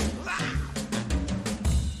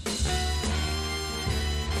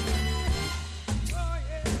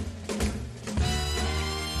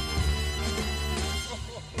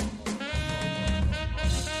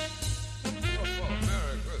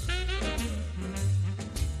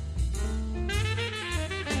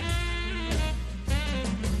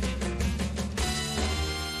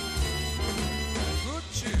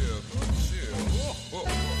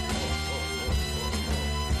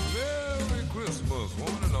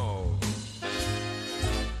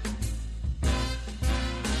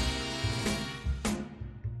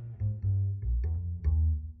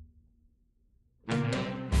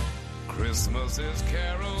 Christmas is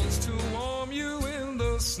carols to warm you in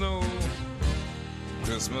the snow.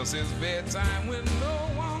 Christmas is bedtime when no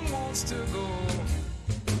one wants to go.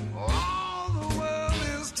 All the world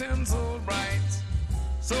is tinsel bright.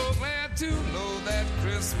 So glad to know that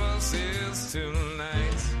Christmas is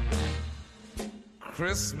tonight.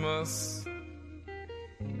 Christmas.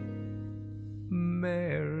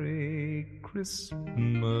 Merry Christmas.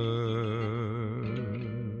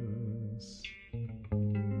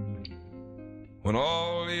 When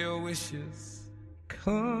all your wishes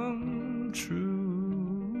come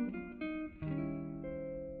true.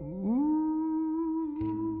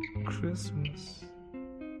 Ooh, Christmas.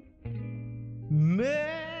 Merry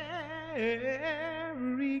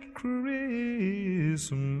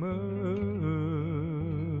Christmas.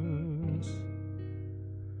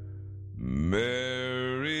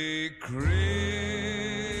 Merry Christmas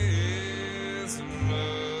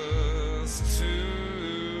to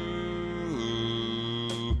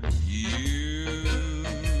you.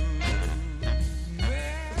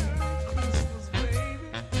 Merry Christmas, baby.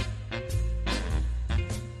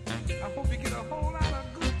 I hope you get a whole lot of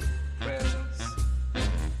good presents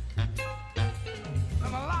and a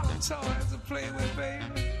lot of toys to play with, baby.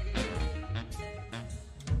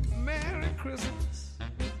 Merry Christmas.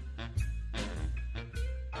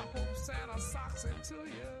 I hope Santa socks it to you.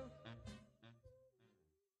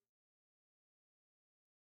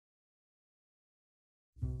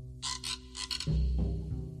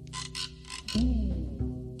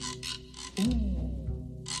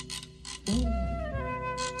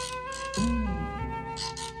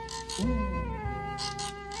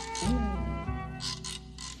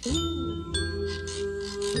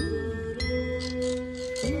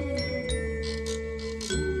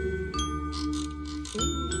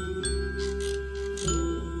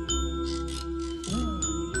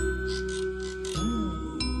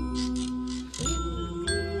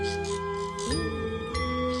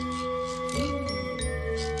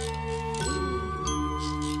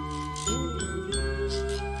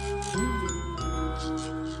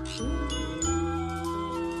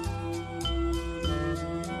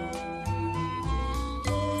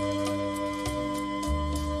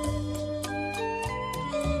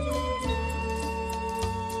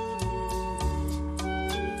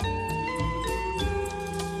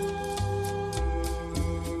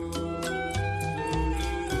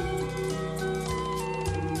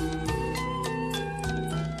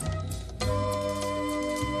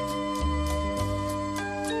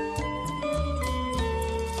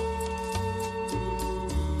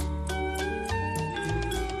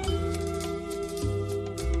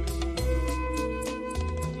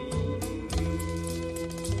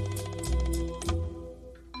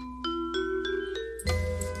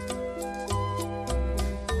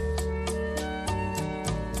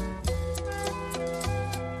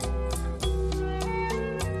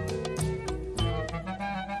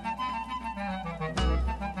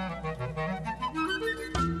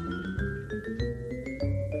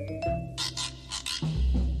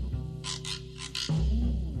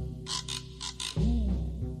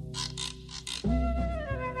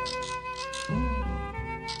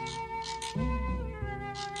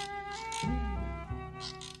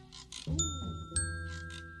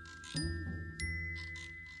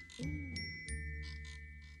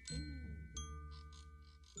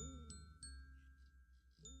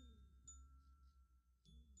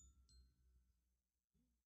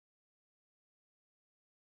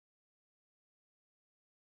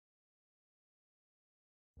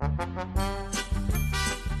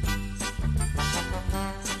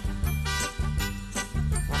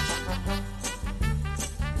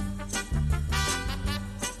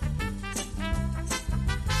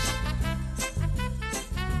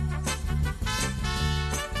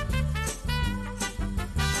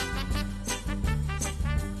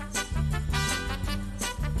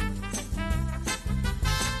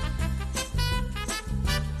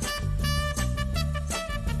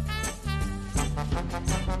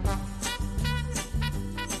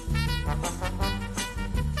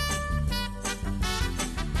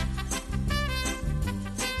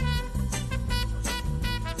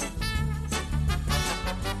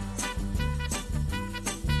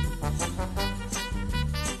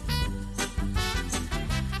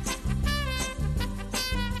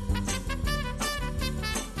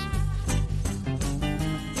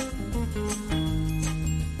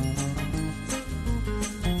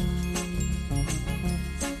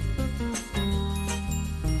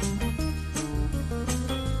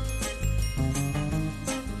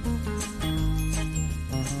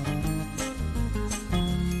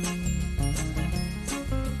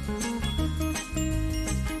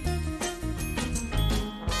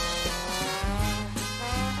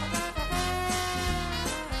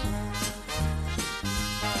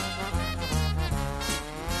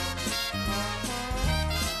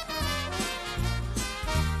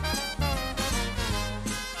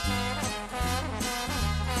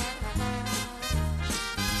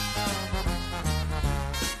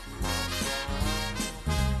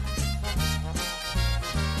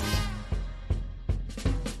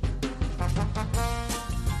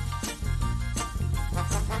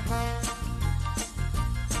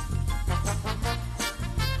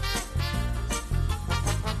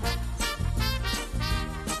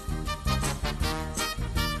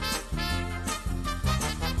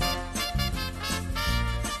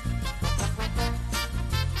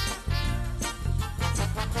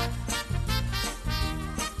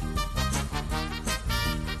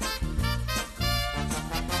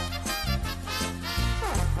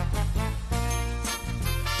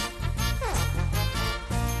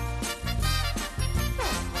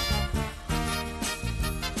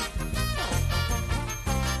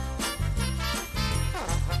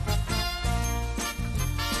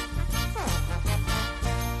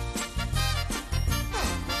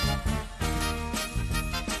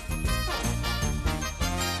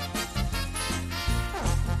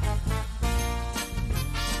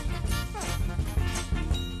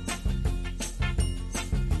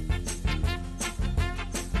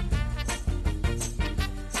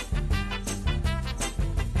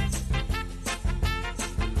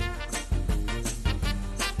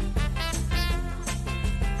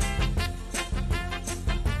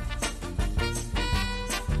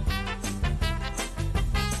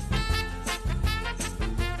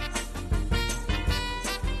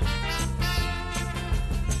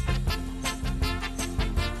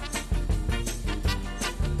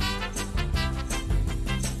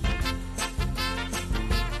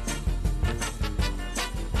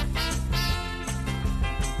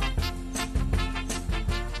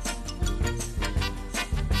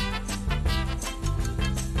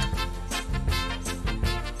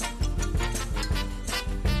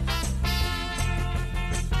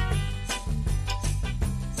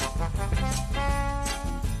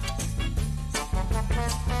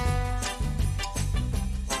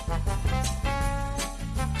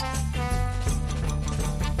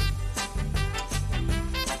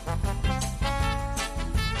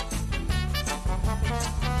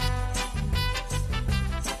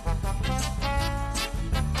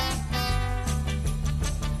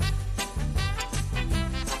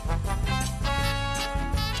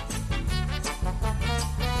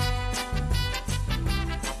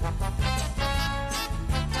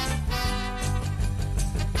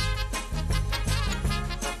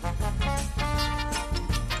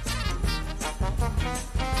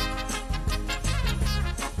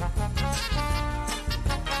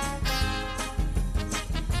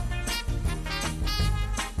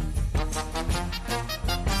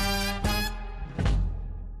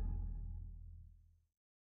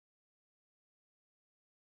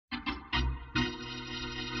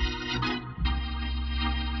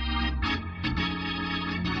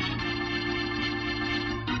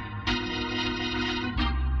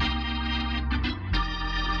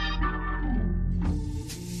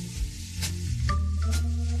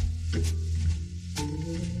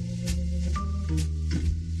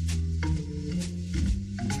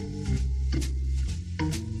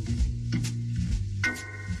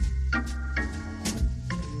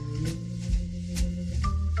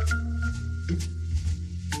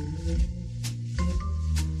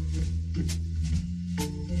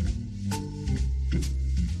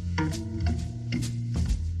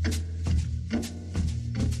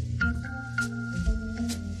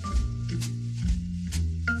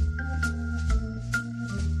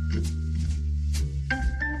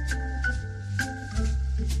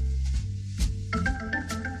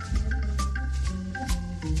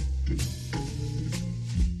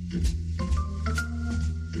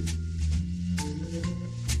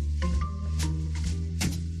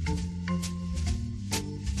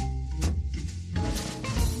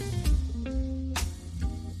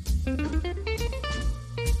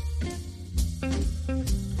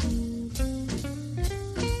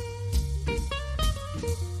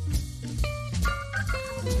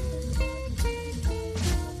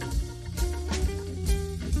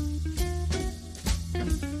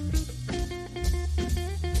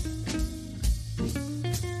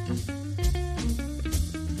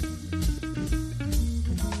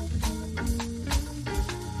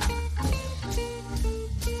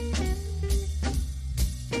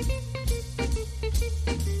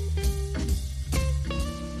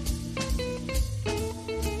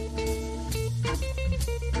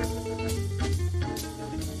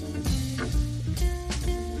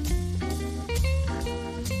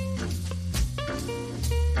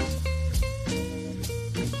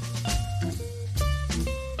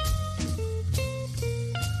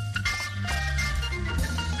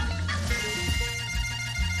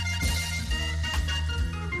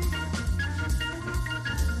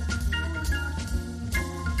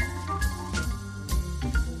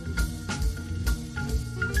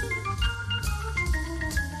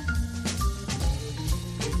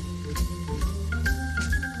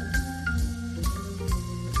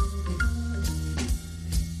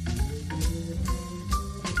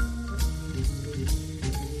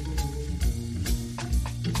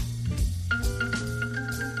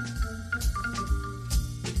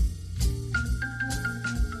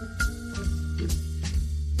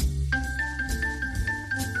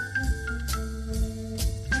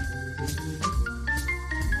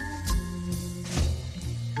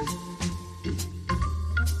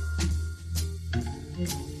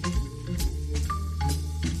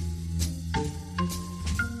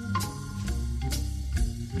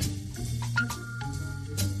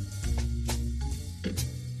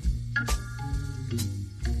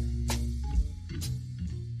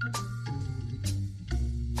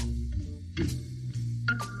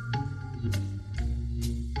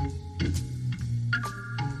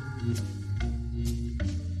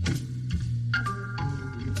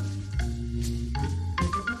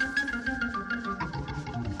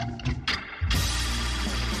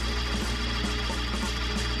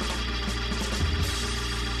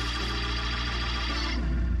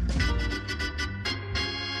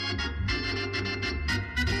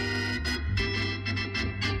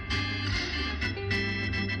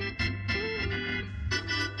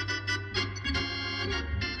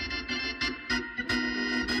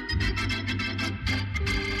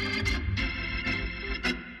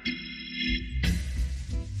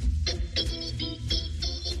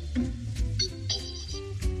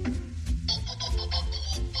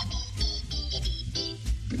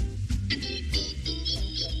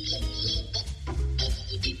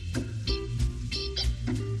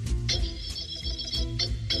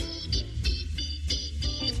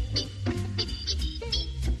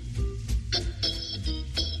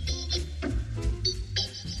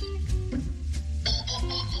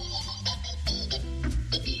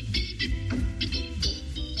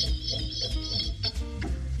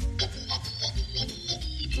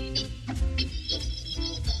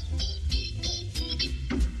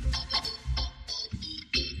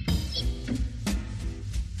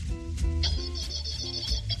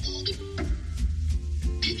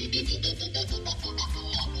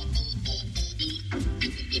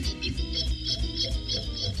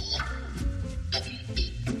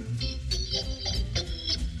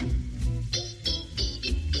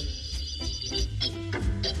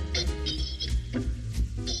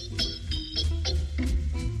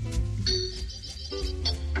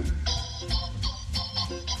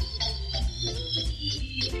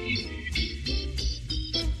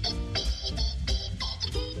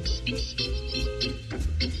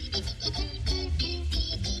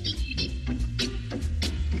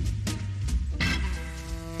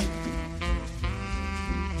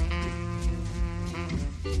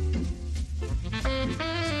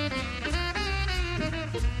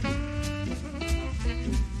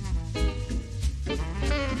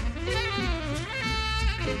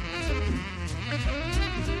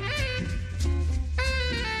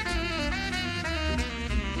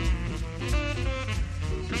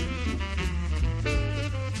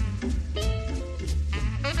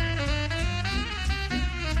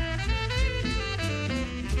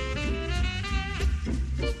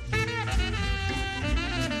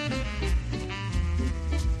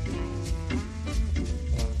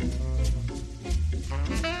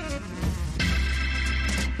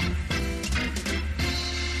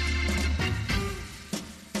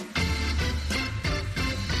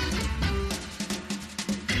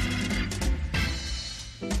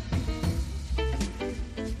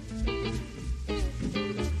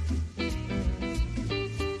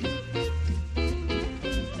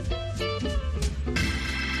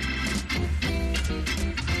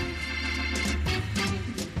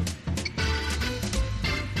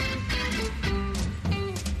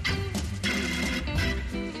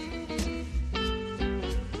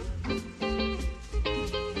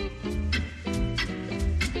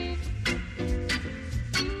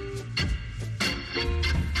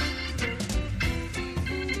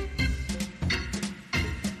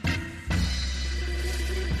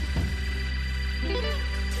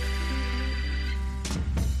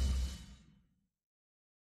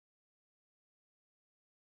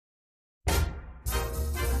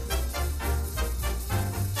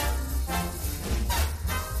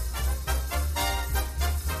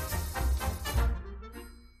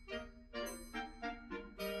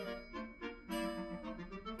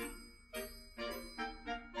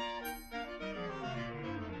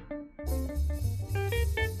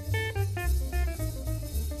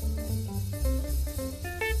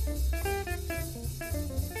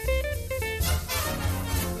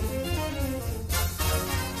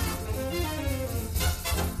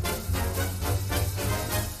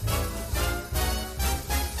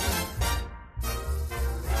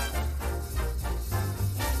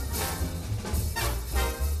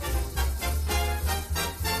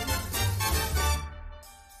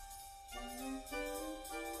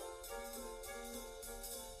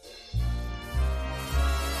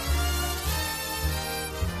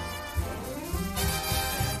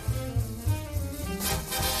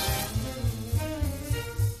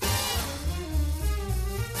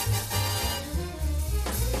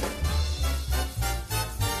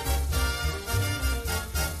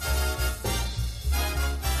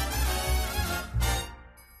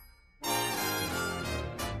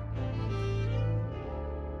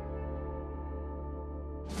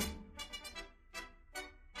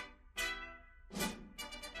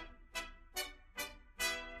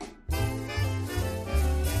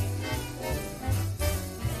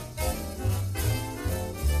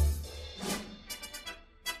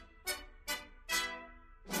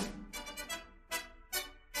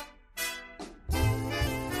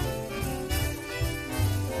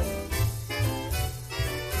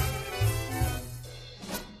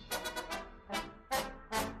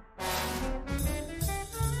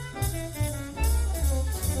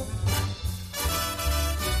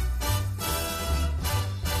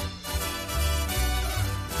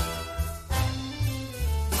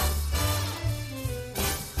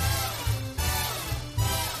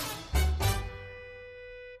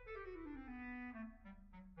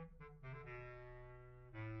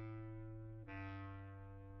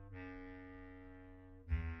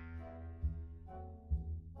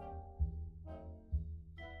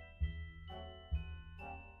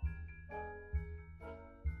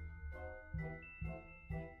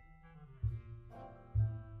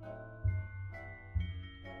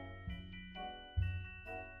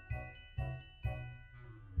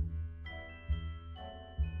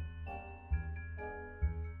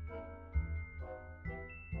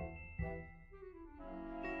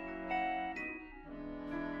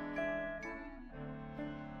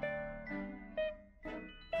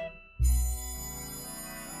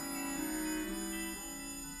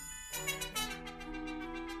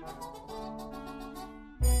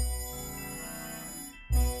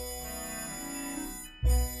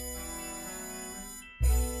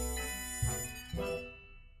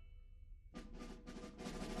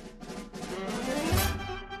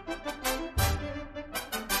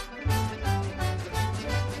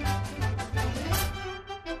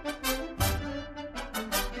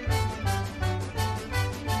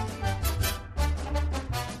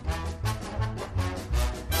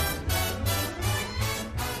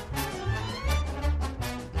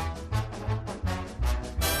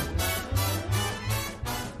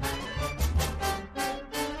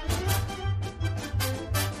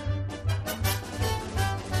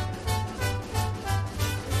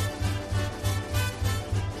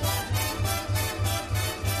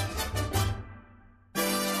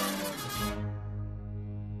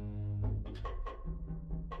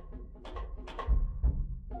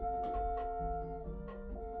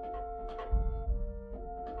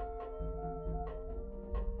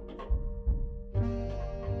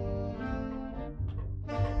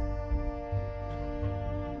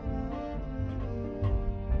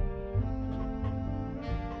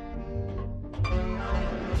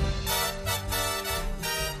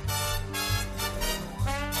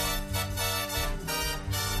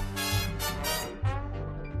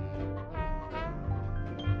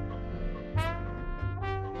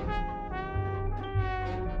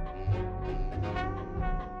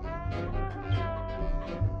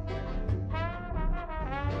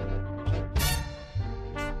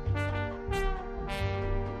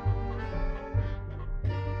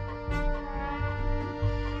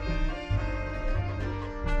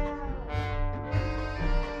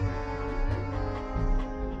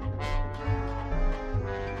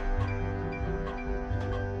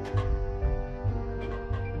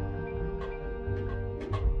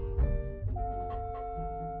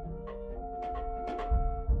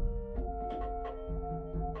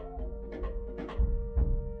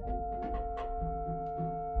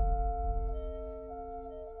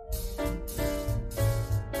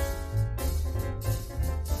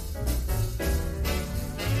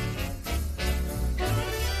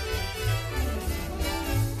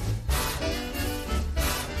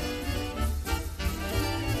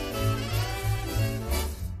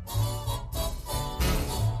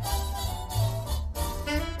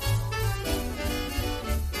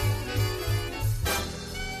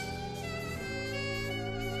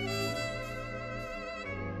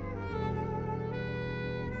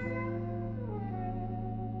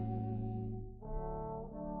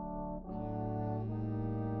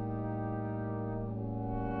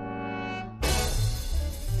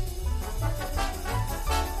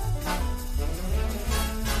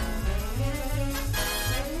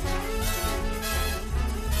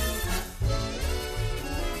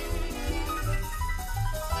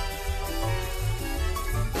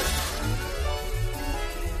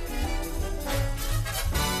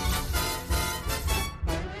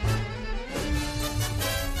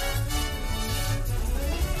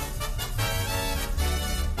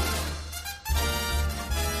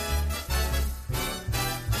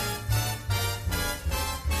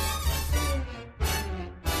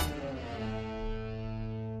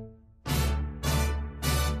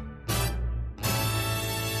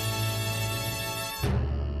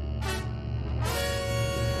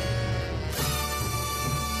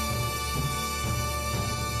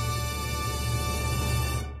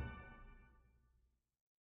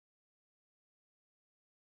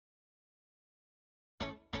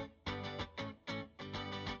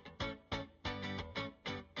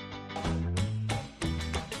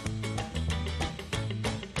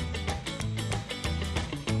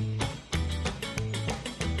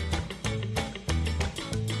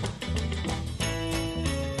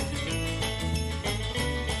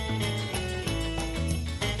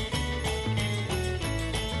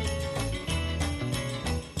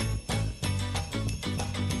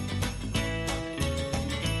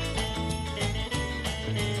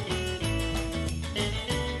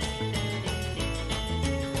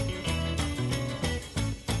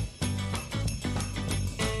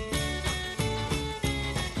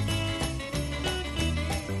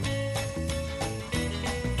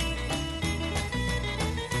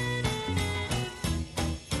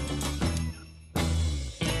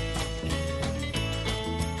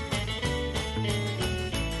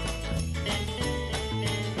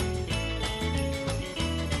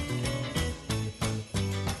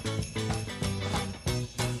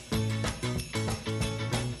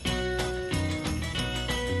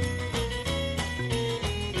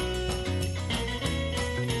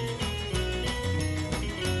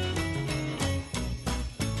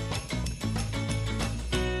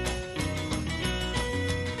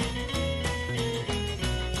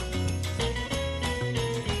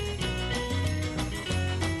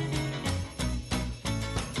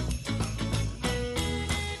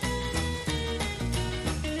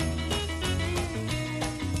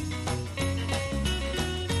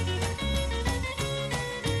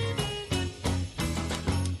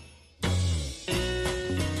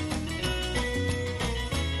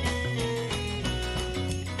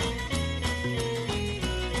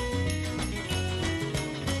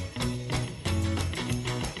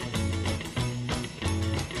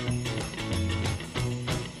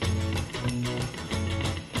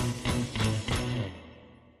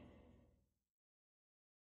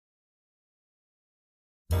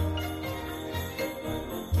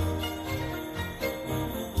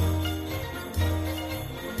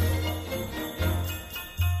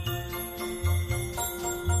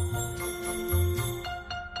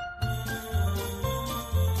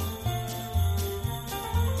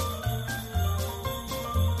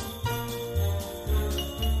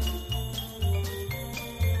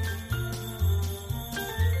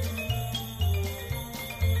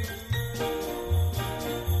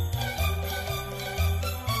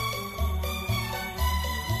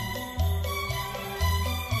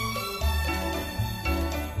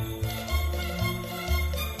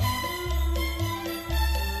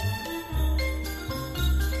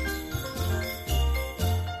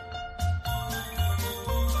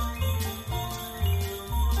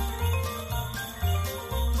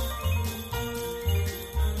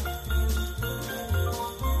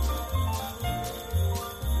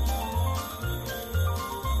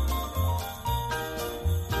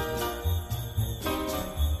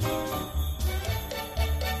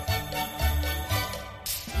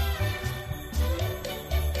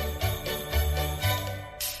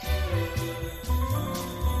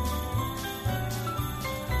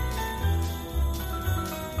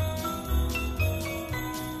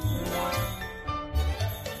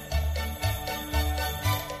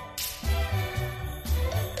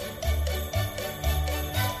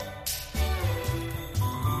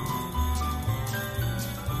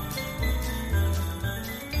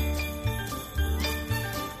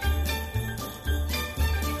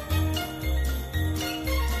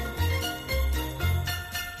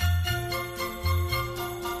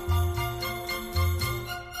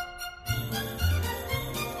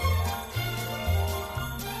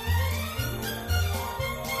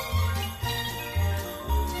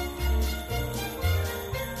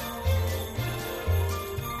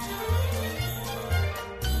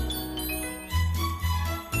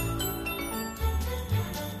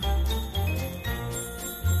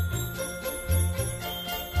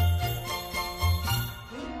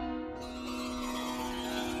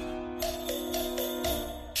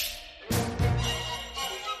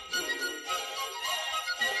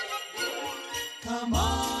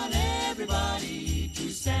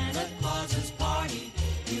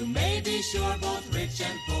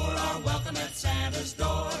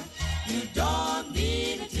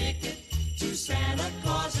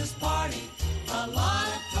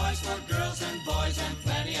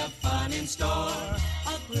 fun in store.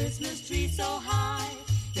 A Christmas tree so high,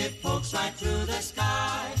 It pokes right through the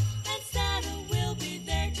sky. and Santa will be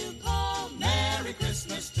there to call. Merry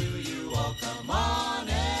Christmas to you all. Come on,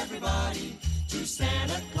 everybody, to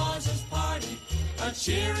Santa Claus's party. A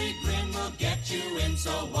cheery grin will get you in,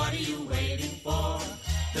 so what are you waiting for?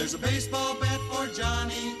 There's a baseball bat for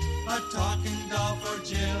Johnny, a talking doll for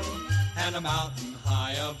Jill, And a mountain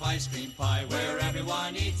high of ice cream pie where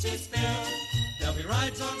everyone eats his fill. there'll be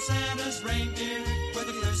rides on Santa's reindeer with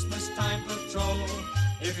a Christmastime patrol.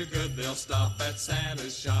 If you're good, they'll stop at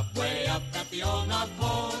Santa's shop way up at the old North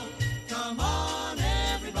Pole. Come on,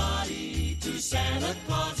 everybody, to Santa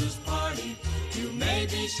Claus's party. You may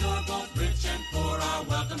be sure both rich and poor are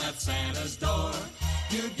welcome at Santa's door.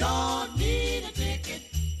 You don't need a ticket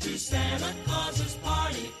to Santa Claus's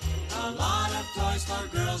party. A lot of toys for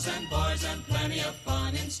girls and boys and plenty of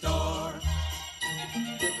fun in store.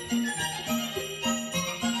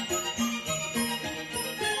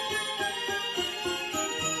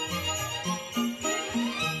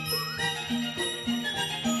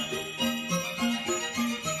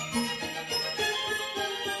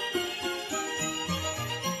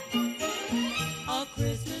 A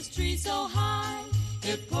Christmas tree so high,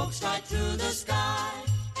 It pokes right through the sky.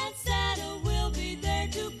 and Santa will be there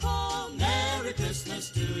to call. Merry Christmas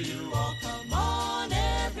to you all. Come on,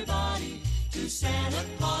 everybody, to Santa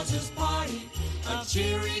Claus's party. A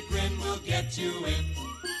cheery grin will get you in.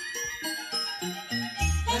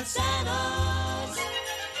 At Santa's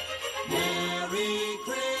Merry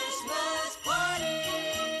Christmas party.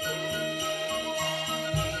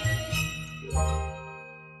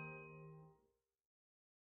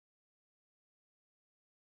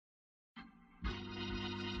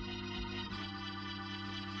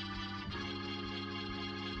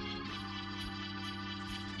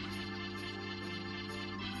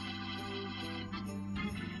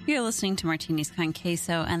 You're listening to Martini's Con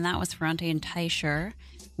Queso, and that was Ferrante and Teicher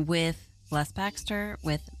with Les Baxter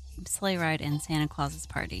with Sleigh Ride and Santa Claus's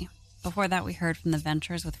Party. Before that, we heard from the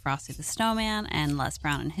Ventures with Frosty the Snowman and Les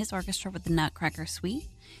Brown and his orchestra with the Nutcracker Suite.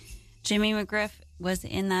 Jimmy McGriff was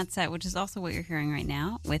in that set, which is also what you're hearing right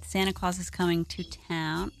now, with Santa Claus is Coming to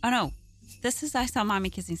Town. Oh, no. This is I Saw Mommy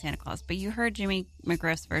Kissing Santa Claus, but you heard Jimmy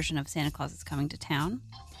McGriff's version of Santa Claus is Coming to Town.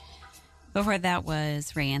 Before that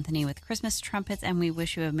was Ray Anthony with Christmas Trumpets and We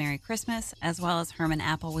Wish You a Merry Christmas, as well as Herman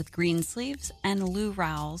Apple with Green Sleeves, and Lou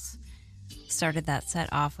Rawls started that set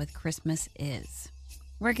off with Christmas Is.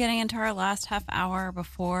 We're getting into our last half hour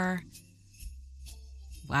before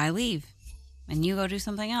I leave and you go do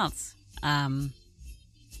something else.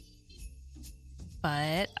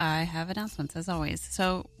 But I have announcements as always.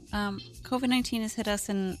 So COVID-19 has hit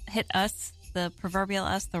us, the proverbial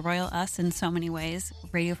us, the royal us, in so many ways.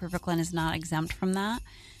 Radio Free Brooklyn is not exempt from that.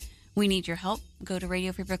 We need your help. Go to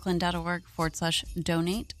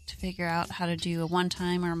radiofreebrooklyn.org/donate to figure out how to do a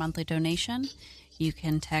one-time or a monthly donation. You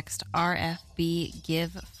can text RFB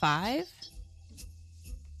Give 5.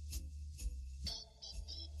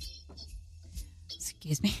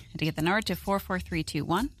 Excuse me. I had to get the number to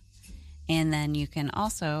 44321. And then you can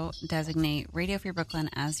also designate Radio Free Brooklyn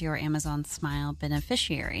as your Amazon Smile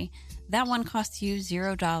beneficiary. That one costs you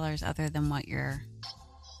 $0 other than what you're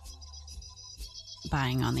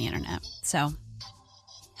buying on the internet. So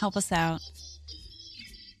help us out.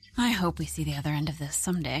 I hope we see the other end of this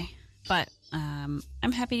someday. But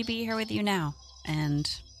I'm happy to be here with you now. And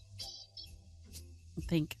I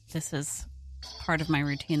think this is part of my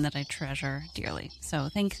routine that I treasure dearly. So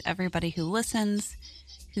thanks everybody who listens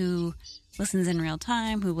in real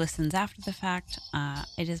time, who listens after the fact.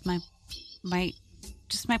 It is my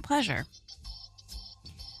pleasure.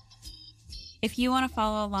 If you want to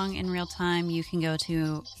follow along in real time, you can go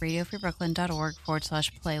to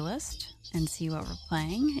radiofreebrooklyn.org/playlist and see what we're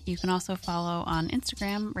playing. You can also follow on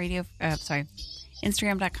Instagram,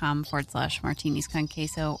 Instagram.com/Martini's Con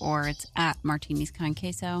Queso, or it's at Martini's Con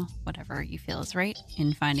Queso, whatever you feel is right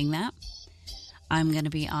in finding that. I'm going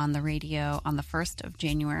to be on the radio on the 1st of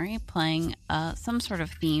January playing some sort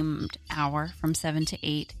of themed hour from 7 to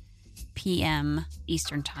 8 p.m.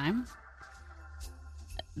 Eastern Time.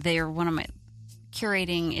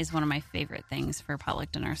 Curating is one of my favorite things for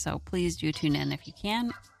Potluck Dinner, so please do tune in if you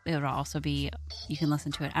can. It would also be, you can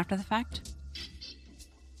listen to it after the fact.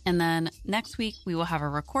 And then next week we will have a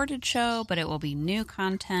recorded show, but it will be new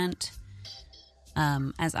content.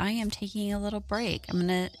 As I am taking a little break, I'm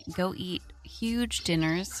going to go eat huge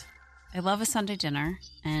dinners. I love a Sunday dinner,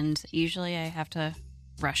 and usually I have to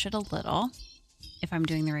rush it a little if I'm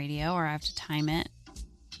doing the radio, or I have to time it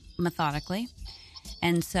methodically.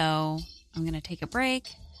 And so I'm going to take a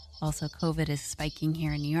break, Also, COVID is spiking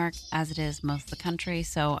here in New York, as it is most of the country.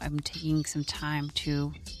 So I'm taking some time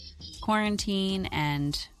to quarantine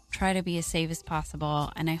and try to be as safe as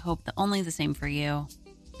possible. And I hope that only the same for you.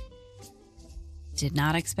 Did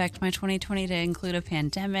not expect my 2020 to include a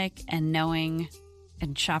pandemic, and knowing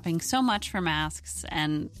and shopping so much for masks,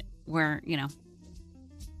 and we're,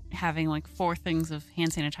 having like 4 things of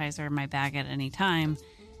hand sanitizer in my bag at any time.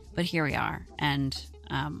 But here we are. And,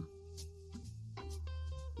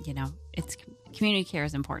 it's community care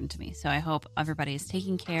is important to me. So I hope everybody is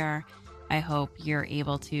taking care. I hope you're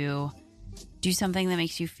able to do something that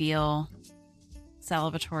makes you feel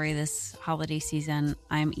celebratory this holiday season.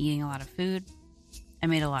 I'm eating a lot of food. I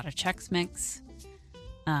made a lot of Chex Mix.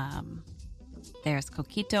 There's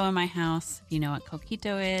coquito in my house, if you know what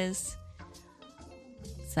coquito is.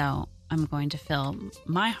 So I'm going to fill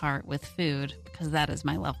my heart with food because that is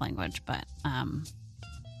my love language. But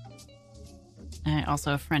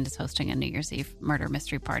also a friend is hosting a New Year's Eve murder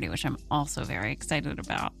mystery party, which I'm also very excited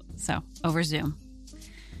about. So over Zoom.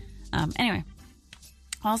 Anyway,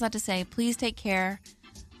 all that to say, please take care.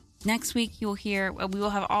 Next week, we will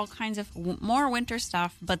have all kinds of more winter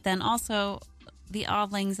stuff, but then also the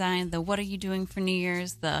Auld Lang Syne, the What Are You Doing for New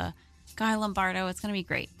Year's, the Guy Lombardo. It's going to be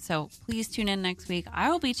great. So please tune in next week.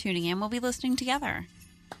 I will be tuning in. We'll be listening together,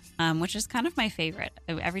 which is kind of my favorite.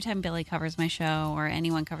 Every time Billy covers my show or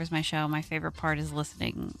anyone covers my show, my favorite part is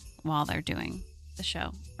listening while they're doing the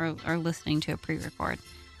show or listening to a pre-record.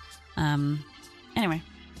 Anyway,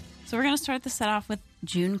 so we're going to start the set off with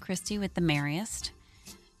June Christie with The Merriest.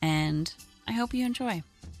 And I hope you enjoy.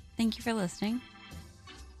 Thank you for listening.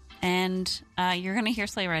 And you're going to hear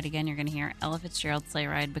Sleigh Ride again. You're going to hear Ella Fitzgerald's Sleigh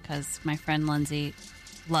Ride because my friend Lindsay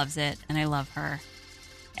loves it and I love her.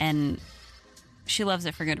 And she loves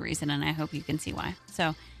it for good reason, and I hope you can see why.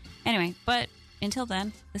 So anyway, but until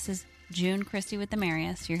then, this is June Christie with The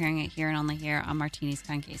Merriest. You're hearing it here and only here on Martini's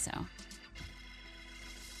Con Queso.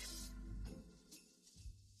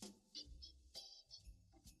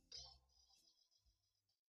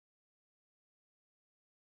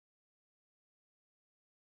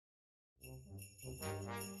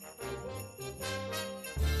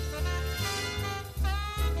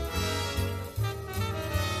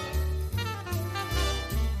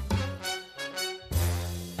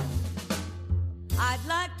 I'd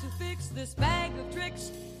like to fix this bag of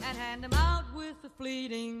tricks and hand them out with a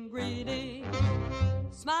fleeting greeting.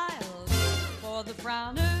 Smiles for the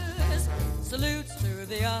frowners, salutes to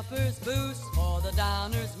the uppers, boosts for the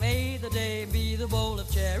downers. May the day be the bowl of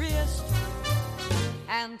cherriest.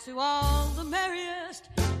 And to all the merriest,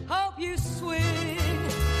 hope you swing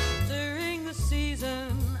during the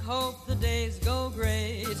season. Hope the days go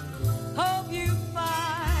great. Hope you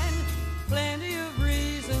find plenty of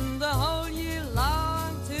reason the whole year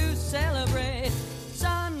long to celebrate.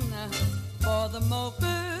 Sun for the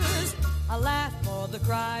mopers, a laugh for the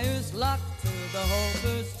criers, luck to the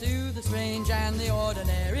hopers, to the strange and the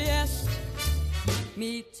ordinariest.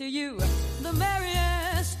 Me to you, the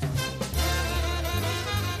merriest.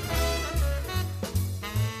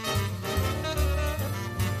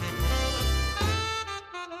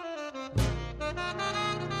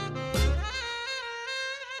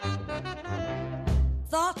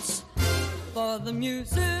 Thoughts for the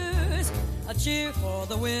musers, a cheer for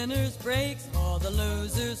the winners, breaks for the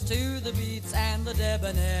losers, to the beats and the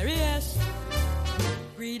debonairiest.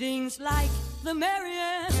 Greetings like the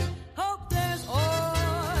merriest, hope there's oil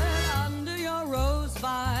under your rose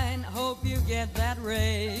vine, hope you get that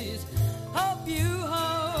raise, hope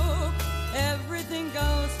everything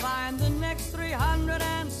goes fine the next 300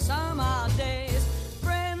 and some odd days.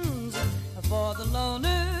 Friends for the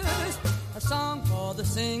loners, a song for the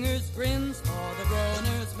singers, grins for the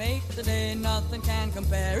groaners, make the day nothing can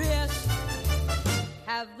compare, yes.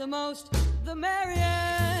 Have the most, the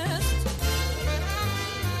merriest.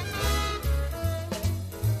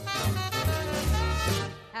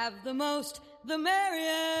 Have the most, the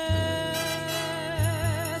merriest.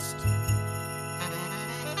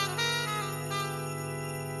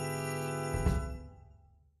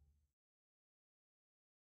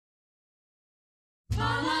 La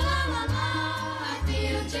la la la la, I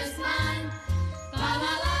feel just fine. La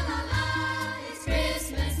la la la la, it's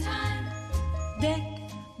Christmas time. Deck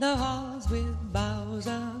the halls with boughs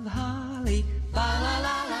of holly. Fa la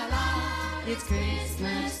la la la, it's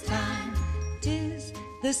Christmas time. 'Tis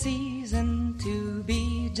the season to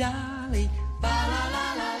be jolly. Fa la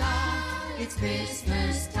la la la, it's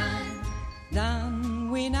Christmas time.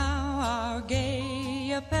 Don we now our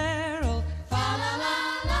gay apparel. Fa la la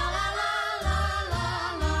la la la la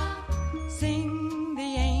la. Sing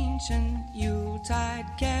the ancient Yuletide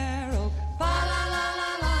carol. Fa la la la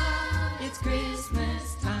la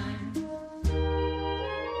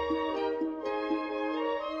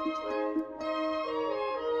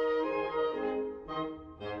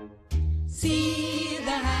See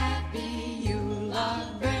the happy Yule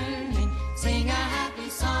log burning, sing a happy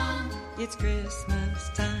song, it's Christmas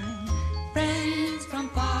time. Friends from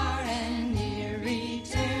far and near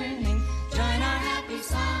returning, join our happy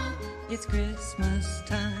song, it's Christmas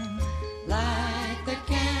time. Light the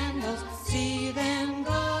candles, see them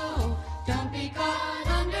glow, don't be caught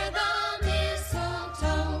under the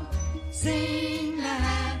mistletoe. Sing the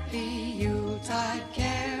happy Yuletide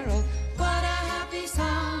carol, what a happy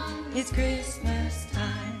song, it's Christmas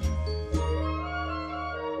time.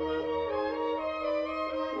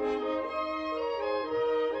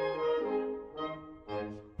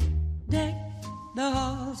 Deck the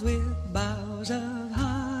halls with boughs of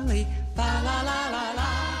holly, fa la la la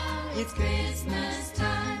la, it's Christmas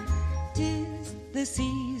time. 'Tis the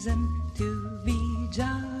season to be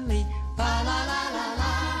jolly, fa la la la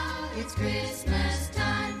la, it's Christmas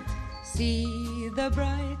time. See the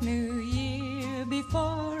bright new year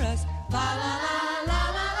before us, fa la la la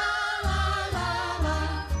la la la la la.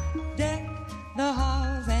 Deck the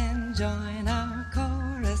halls and join our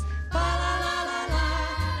chorus, fa la la la la,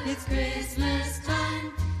 it's Christmas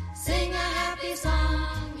time. Sing a happy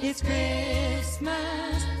song, it's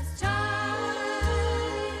Christmas time.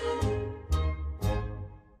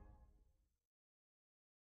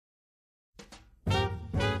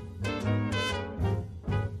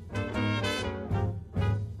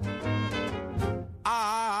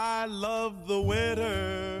 I love the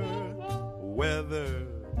winter weather,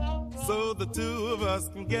 so the two of us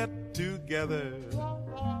can get together.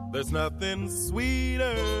 There's nothing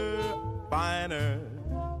sweeter, finer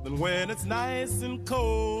than when it's nice and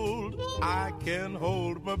cold. I can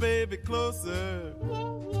hold my baby closer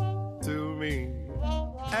to me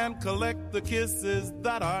and collect the kisses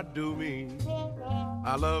that are due me.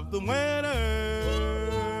 I love the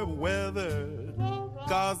winter weather,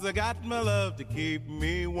 'cause I got my love to keep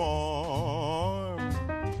me warm.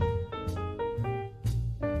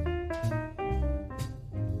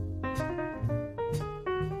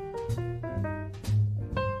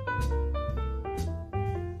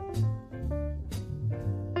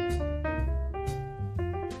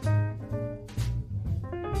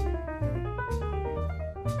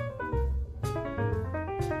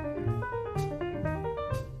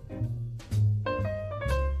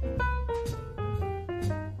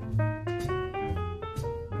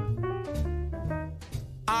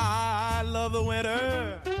 I love the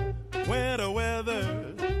winter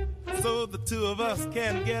weather, so the two of us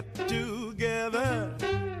can get together.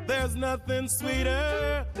 There's nothing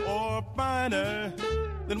sweeter or finer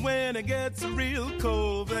than when it gets real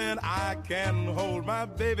cold. Then I can hold my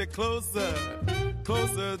baby closer,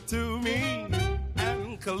 closer to me,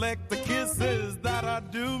 and collect the kisses that are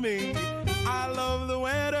due me. I love the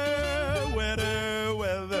winter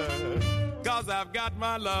weather, 'cause I've got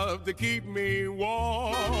my love to keep me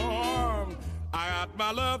warm. I got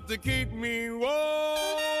my love to keep me warm.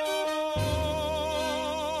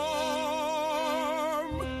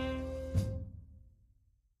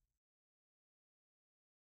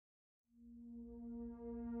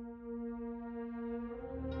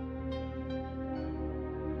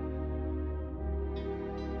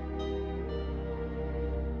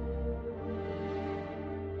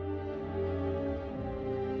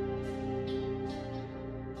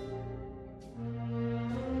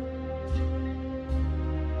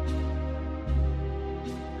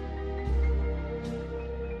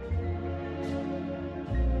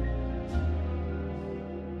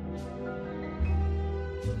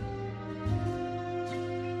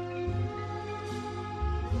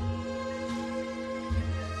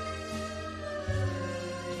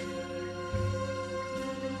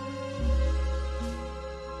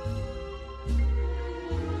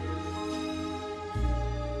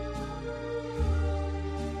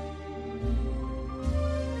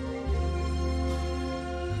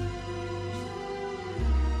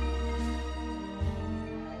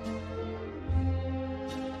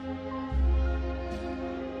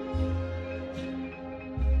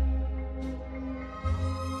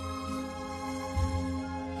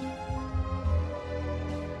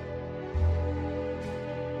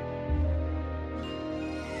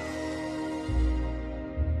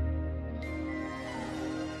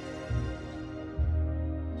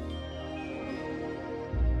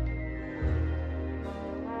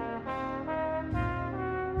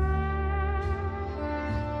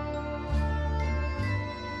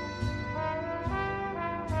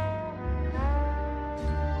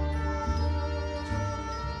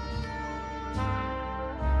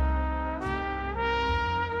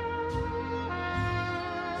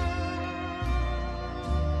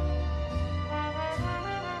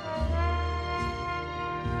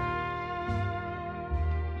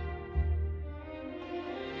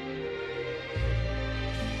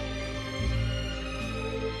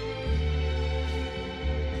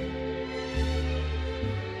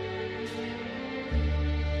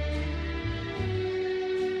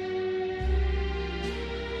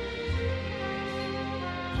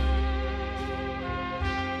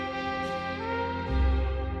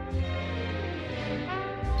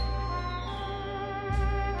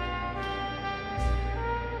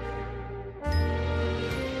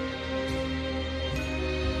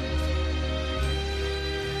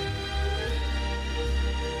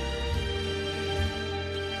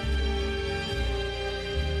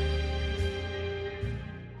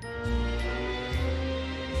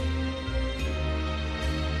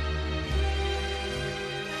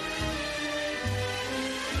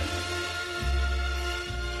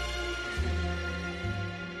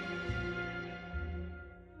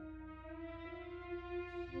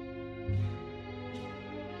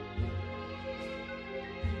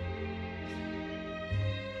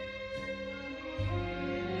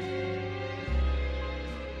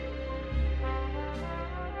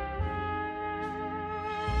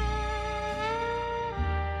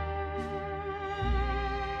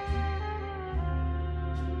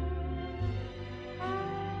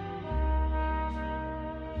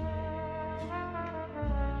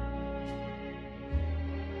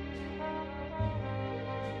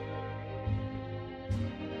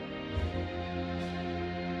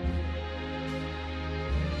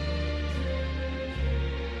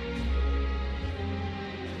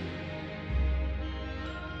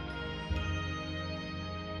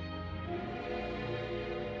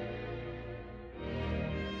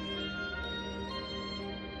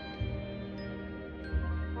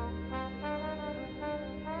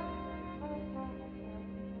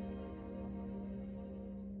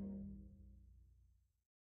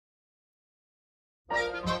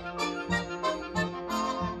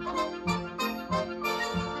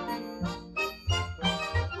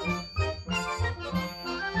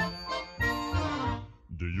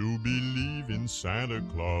 Santa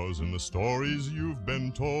Claus in the stories you've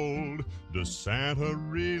been told? Does Santa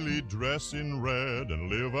really dress in red and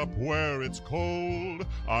live up where it's cold?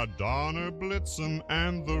 Are Donner, Blitzen,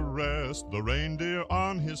 and the rest the reindeer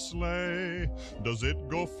on his sleigh? Does it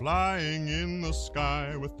go flying in the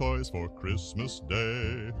sky with toys for Christmas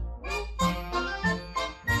Day?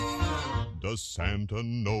 Does Santa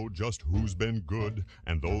know just who's been good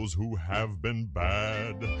and those who have been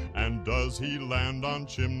bad? And does he land on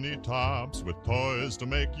chimney tops with toys to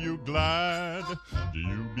make you glad? Do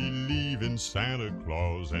you believe in Santa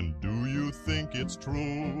Claus, and do you think it's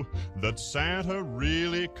true that Santa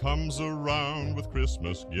really comes around with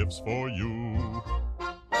Christmas gifts for you?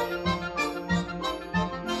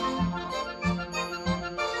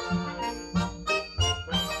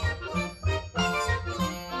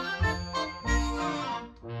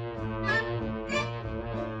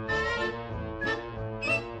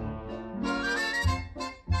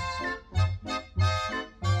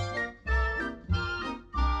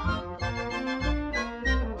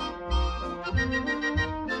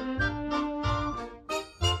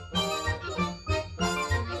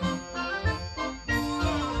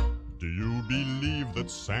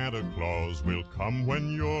 Santa Claus will come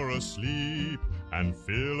when you're asleep and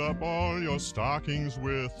fill up all your stockings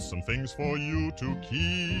with some things for you to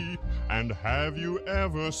keep. And have you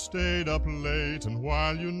ever stayed up late, and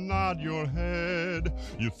while you nod your head,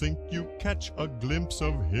 you think you catch a glimpse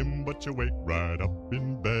of him, but you wake right up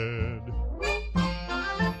in bed?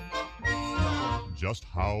 Just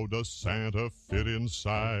how does Santa fit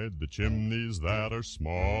inside the chimneys that are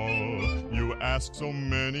small? You ask so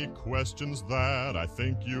many questions that I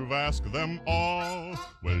think you've asked them all.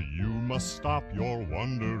 Well, you must stop your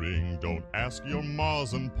wondering. Don't ask your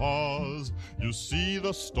ma's and pa's. You see,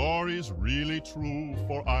 the story's really true,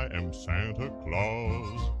 for I am Santa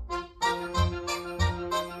Claus.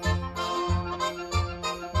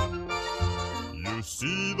 You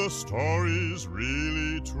see, the story's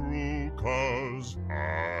really true, 'cause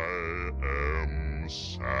I am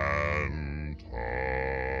Santa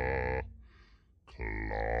Claus.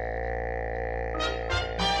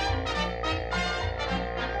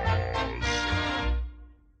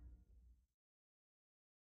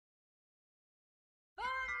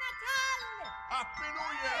 Happy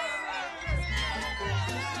New Year!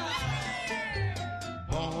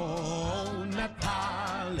 Bon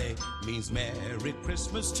Natale means Merry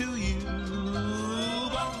Christmas to you.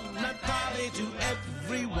 Bon Natale to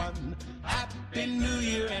everyone. Happy New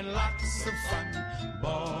Year and lots of fun.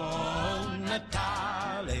 Bon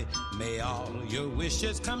Natale, may all your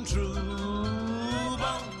wishes come true.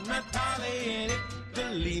 Bon Natale in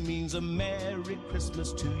Italy means a Merry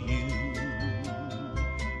Christmas to you.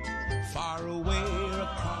 Far away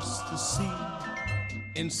across the sea,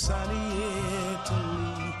 in sunny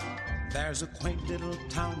Italy, there's a quaint little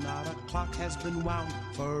town. Not a clock has been wound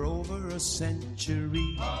for over a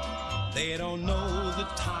century. They don't know the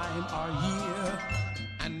time or year,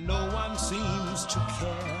 and no one seems to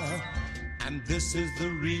care. And this is the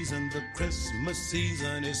reason the Christmas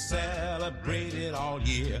season is celebrated all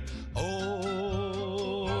year.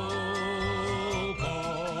 Oh,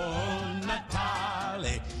 Bon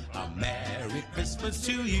Natale, a Merry Christmas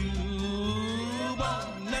to you.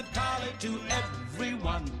 Bon Natale to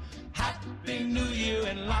everyone. Happy New Year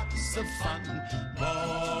and lots of fun.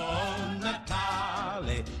 Bon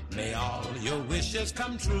Natale, may all your wishes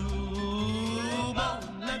come true. Bon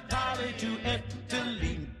Natale to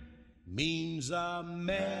Italy means a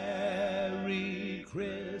Merry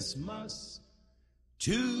Christmas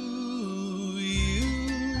to you.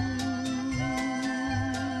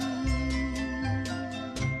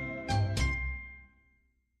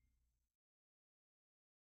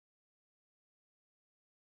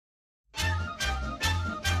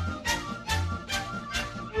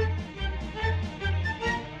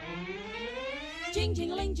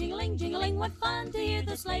 Jing-jing-a-ling, jing-a-ling, jing-a-ling, what fun to hear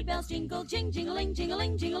the sleigh bells jingle. Jing-jing-a-ling,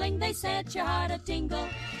 jing-a-ling, jing-a-ling, they set your heart a-tingle.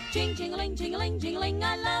 Jing-jing-a-ling, jing-a-ling, jing-a-ling,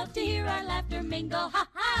 I love to hear our laughter mingle.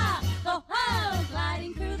 Ha-ha! Ho-ho!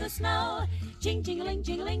 Gliding through the snow. Jing-jing-a-ling,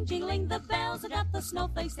 jing-a-ling, jing-a-ling, the bells have got the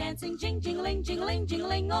snowflakes dancing. Jing-jing-a-ling, jing-a-ling,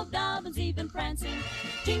 jing-a-ling, old Dobbin's even prancing.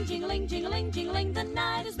 Jing-jing-a-ling, jing-a-ling, jing-a-ling, the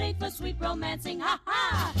night is made for sweet romancing.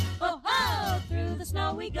 Ha-ha! Ho-ho! Through the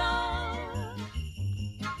snow we go.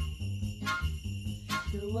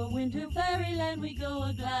 Through a winter fairyland we go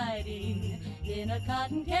a-gliding, in a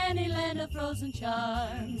cotton candy land of frozen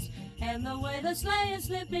charms. And the way the sleigh is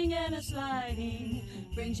slipping and a sliding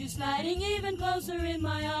brings you sliding even closer in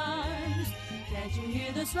my arms. Can't you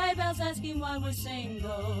hear the sleigh bells asking why we're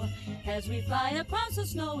single as we fly across the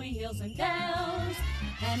snowy hills and dales?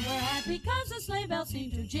 And we're happy 'cause the sleigh bells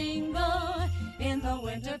seem to jingle in the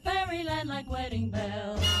winter fairyland like wedding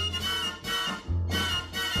bells.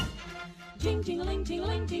 Jing, jingling,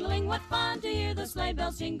 jingling, jingling, what fun to hear the sleigh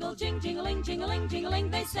bells jingle. Jing, jingling, jingling, jingling,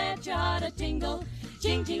 they set your heart a tingle.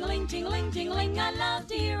 Jing, jingling, jingling, jingling, I love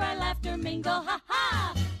to hear our laughter mingle. Ha,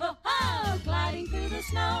 ha, ho, ho, gliding through the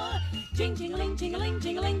snow. Jing, jingling, jingling,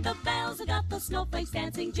 jingling, the bells have got the snowflakes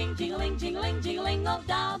dancing. Jing, jingling, jingling, jingling, old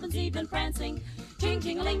Dobbin's even prancing. Jing,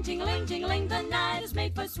 jingling, jingling, jingling, the night is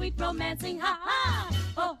made for sweet romancing. Ha, ha,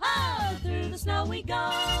 ho, ho, through the snow we go.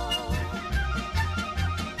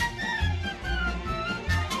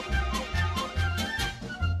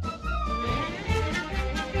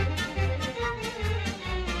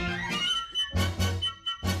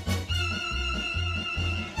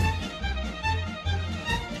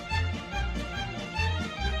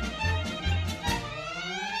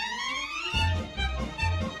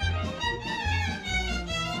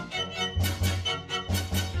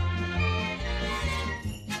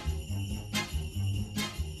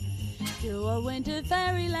 To a winter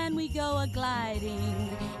fairyland we go a-gliding,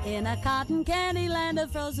 in a cotton candy land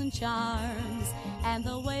of frozen charms. And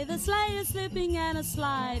the way the sleigh is slipping and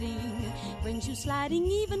a-sliding brings you sliding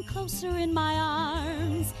even closer in my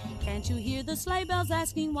arms. Can't you hear the sleigh bells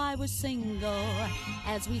asking why we're single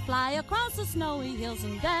as we fly across the snowy hills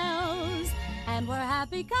and dales? And we're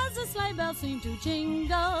happy 'cause the sleigh bells seem to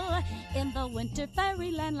jingle in the winter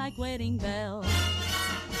fairyland like wedding bells.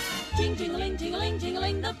 Jing, jingling, jingling,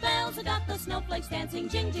 jingling, the bells have got the snowflakes dancing.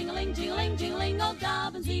 Jing, jingling, jingling, jingling, old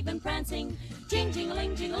Dobbin's even prancing. Jing,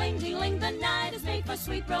 jingling, jingling, jingling, the night is made for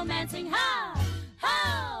sweet romancing. Ha,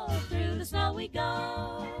 ho, through the snow we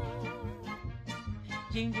go.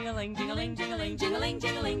 Jing, jingling, jingling, jingling, jingling,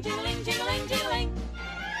 jingling, jingling, jingling, jingling.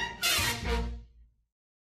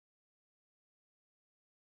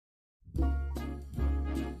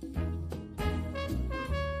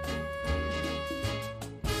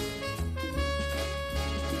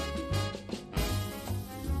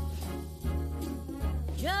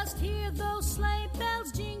 Just hear those sleigh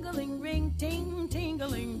bells jingling, ring, ting,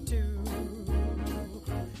 tingling too.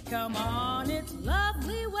 Come on, it's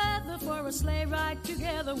lovely weather for a sleigh ride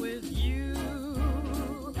together with you.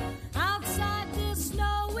 Outside the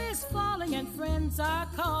snow is falling and friends are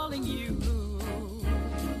calling you.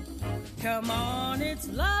 Come on, it's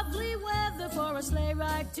lovely weather for a sleigh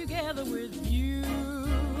ride together with you.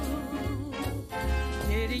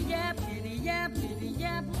 Giddy-yap, giddy-yap,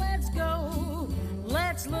 giddy-yap, let's go.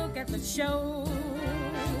 Let's look at the show.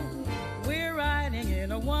 We're riding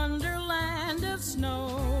in a wonderland of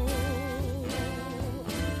snow.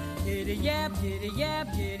 Giddy-yap,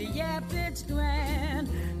 giddy-yap, giddy-yap, it's grand,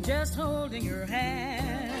 just holding your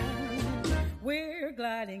hand. We're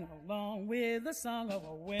gliding along with the song of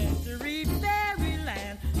a wintry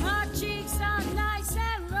fairyland. Our cheeks are nice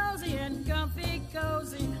and rosy and comfy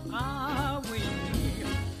cozy, are we?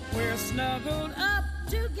 We're snuggled up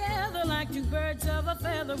together like two birds of a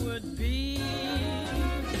feather would be.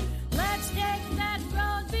 Let's take that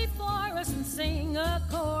road before us and sing a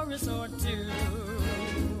chorus or two.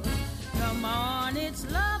 Come on, it's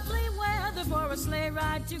lovely weather for a sleigh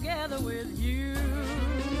ride together with you.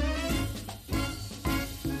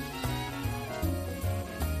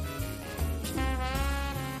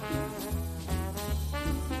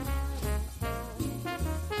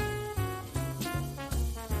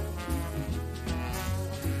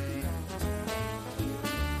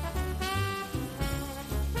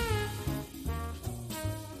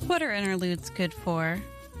 What are interludes good for,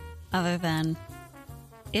 other than,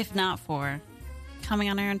 if not for, coming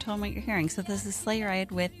on air and telling what you're hearing? So this is Sleigh Ride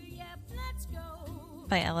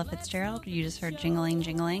by Ella Fitzgerald. You just heard Jingling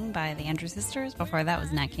Jingling by the Andrews Sisters. Before that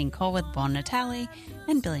was Nat King Cole with Bon Natale,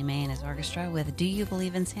 and Billy May and his orchestra with Do You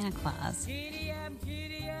Believe in Santa Claus?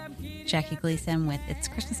 Jackie Gleason with It's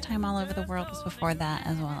Christmastime All Over the World was before that,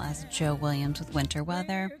 as well as Joe Williams with Winter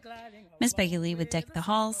Weather. Miss Peggy Lee with Deck the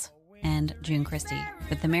Halls, and June Christie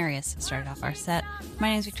with The Merriest started off our set. My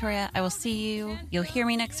name is Victoria. I will see you. You'll hear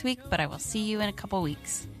me next week, but I will see you in a couple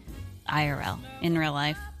weeks. IRL, in real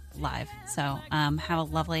life, live. So have a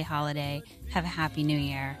lovely holiday. Have a happy new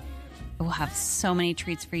year. We'll have so many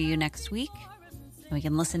treats for you next week, and we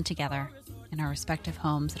can listen together in our respective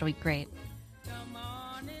homes. It'll be great.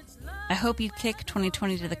 I hope you kick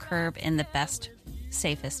 2020 to the curb in the best,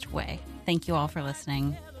 safest way. Thank you all for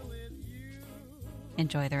listening.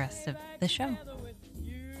 Enjoy the rest of the show.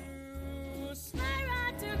 Sleigh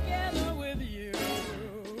ride together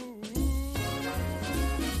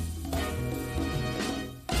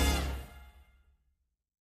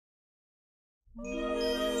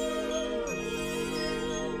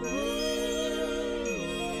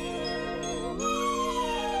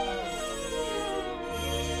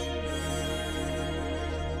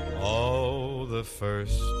the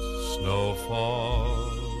first snowfall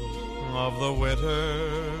of the winter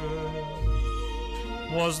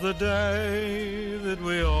was the day that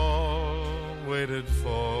we all waited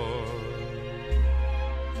for,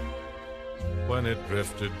 when it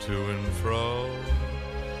drifted to and fro.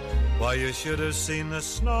 Why, you should have seen the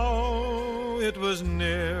snow. It was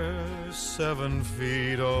near 7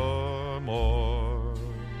 feet or more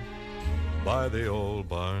by the old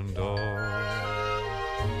barn door.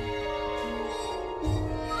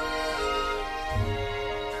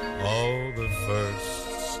 Oh, the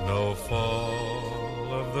first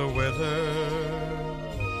snowfall of the winter,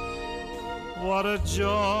 what a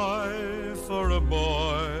joy for a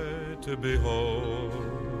boy to behold.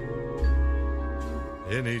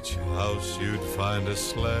 In each house you'd find a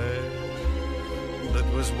sleigh that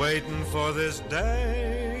was waiting for this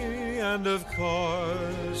day, and of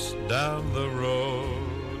course down the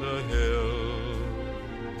road a hill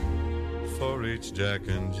for each Jack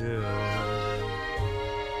and Jill.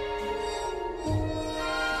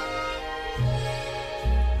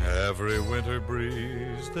 Every winter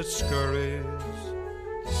breeze that scurries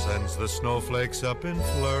sends the snowflakes up in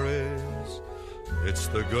flurries. It's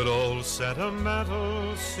the good old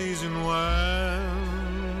sentimental season when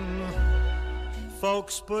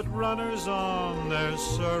folks put runners on their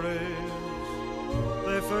surreys.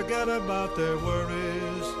 They forget about their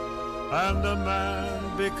worries, and a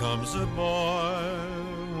man becomes a boy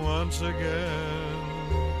once again.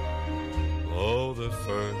 Oh, the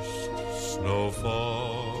first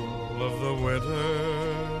snowfall of the winter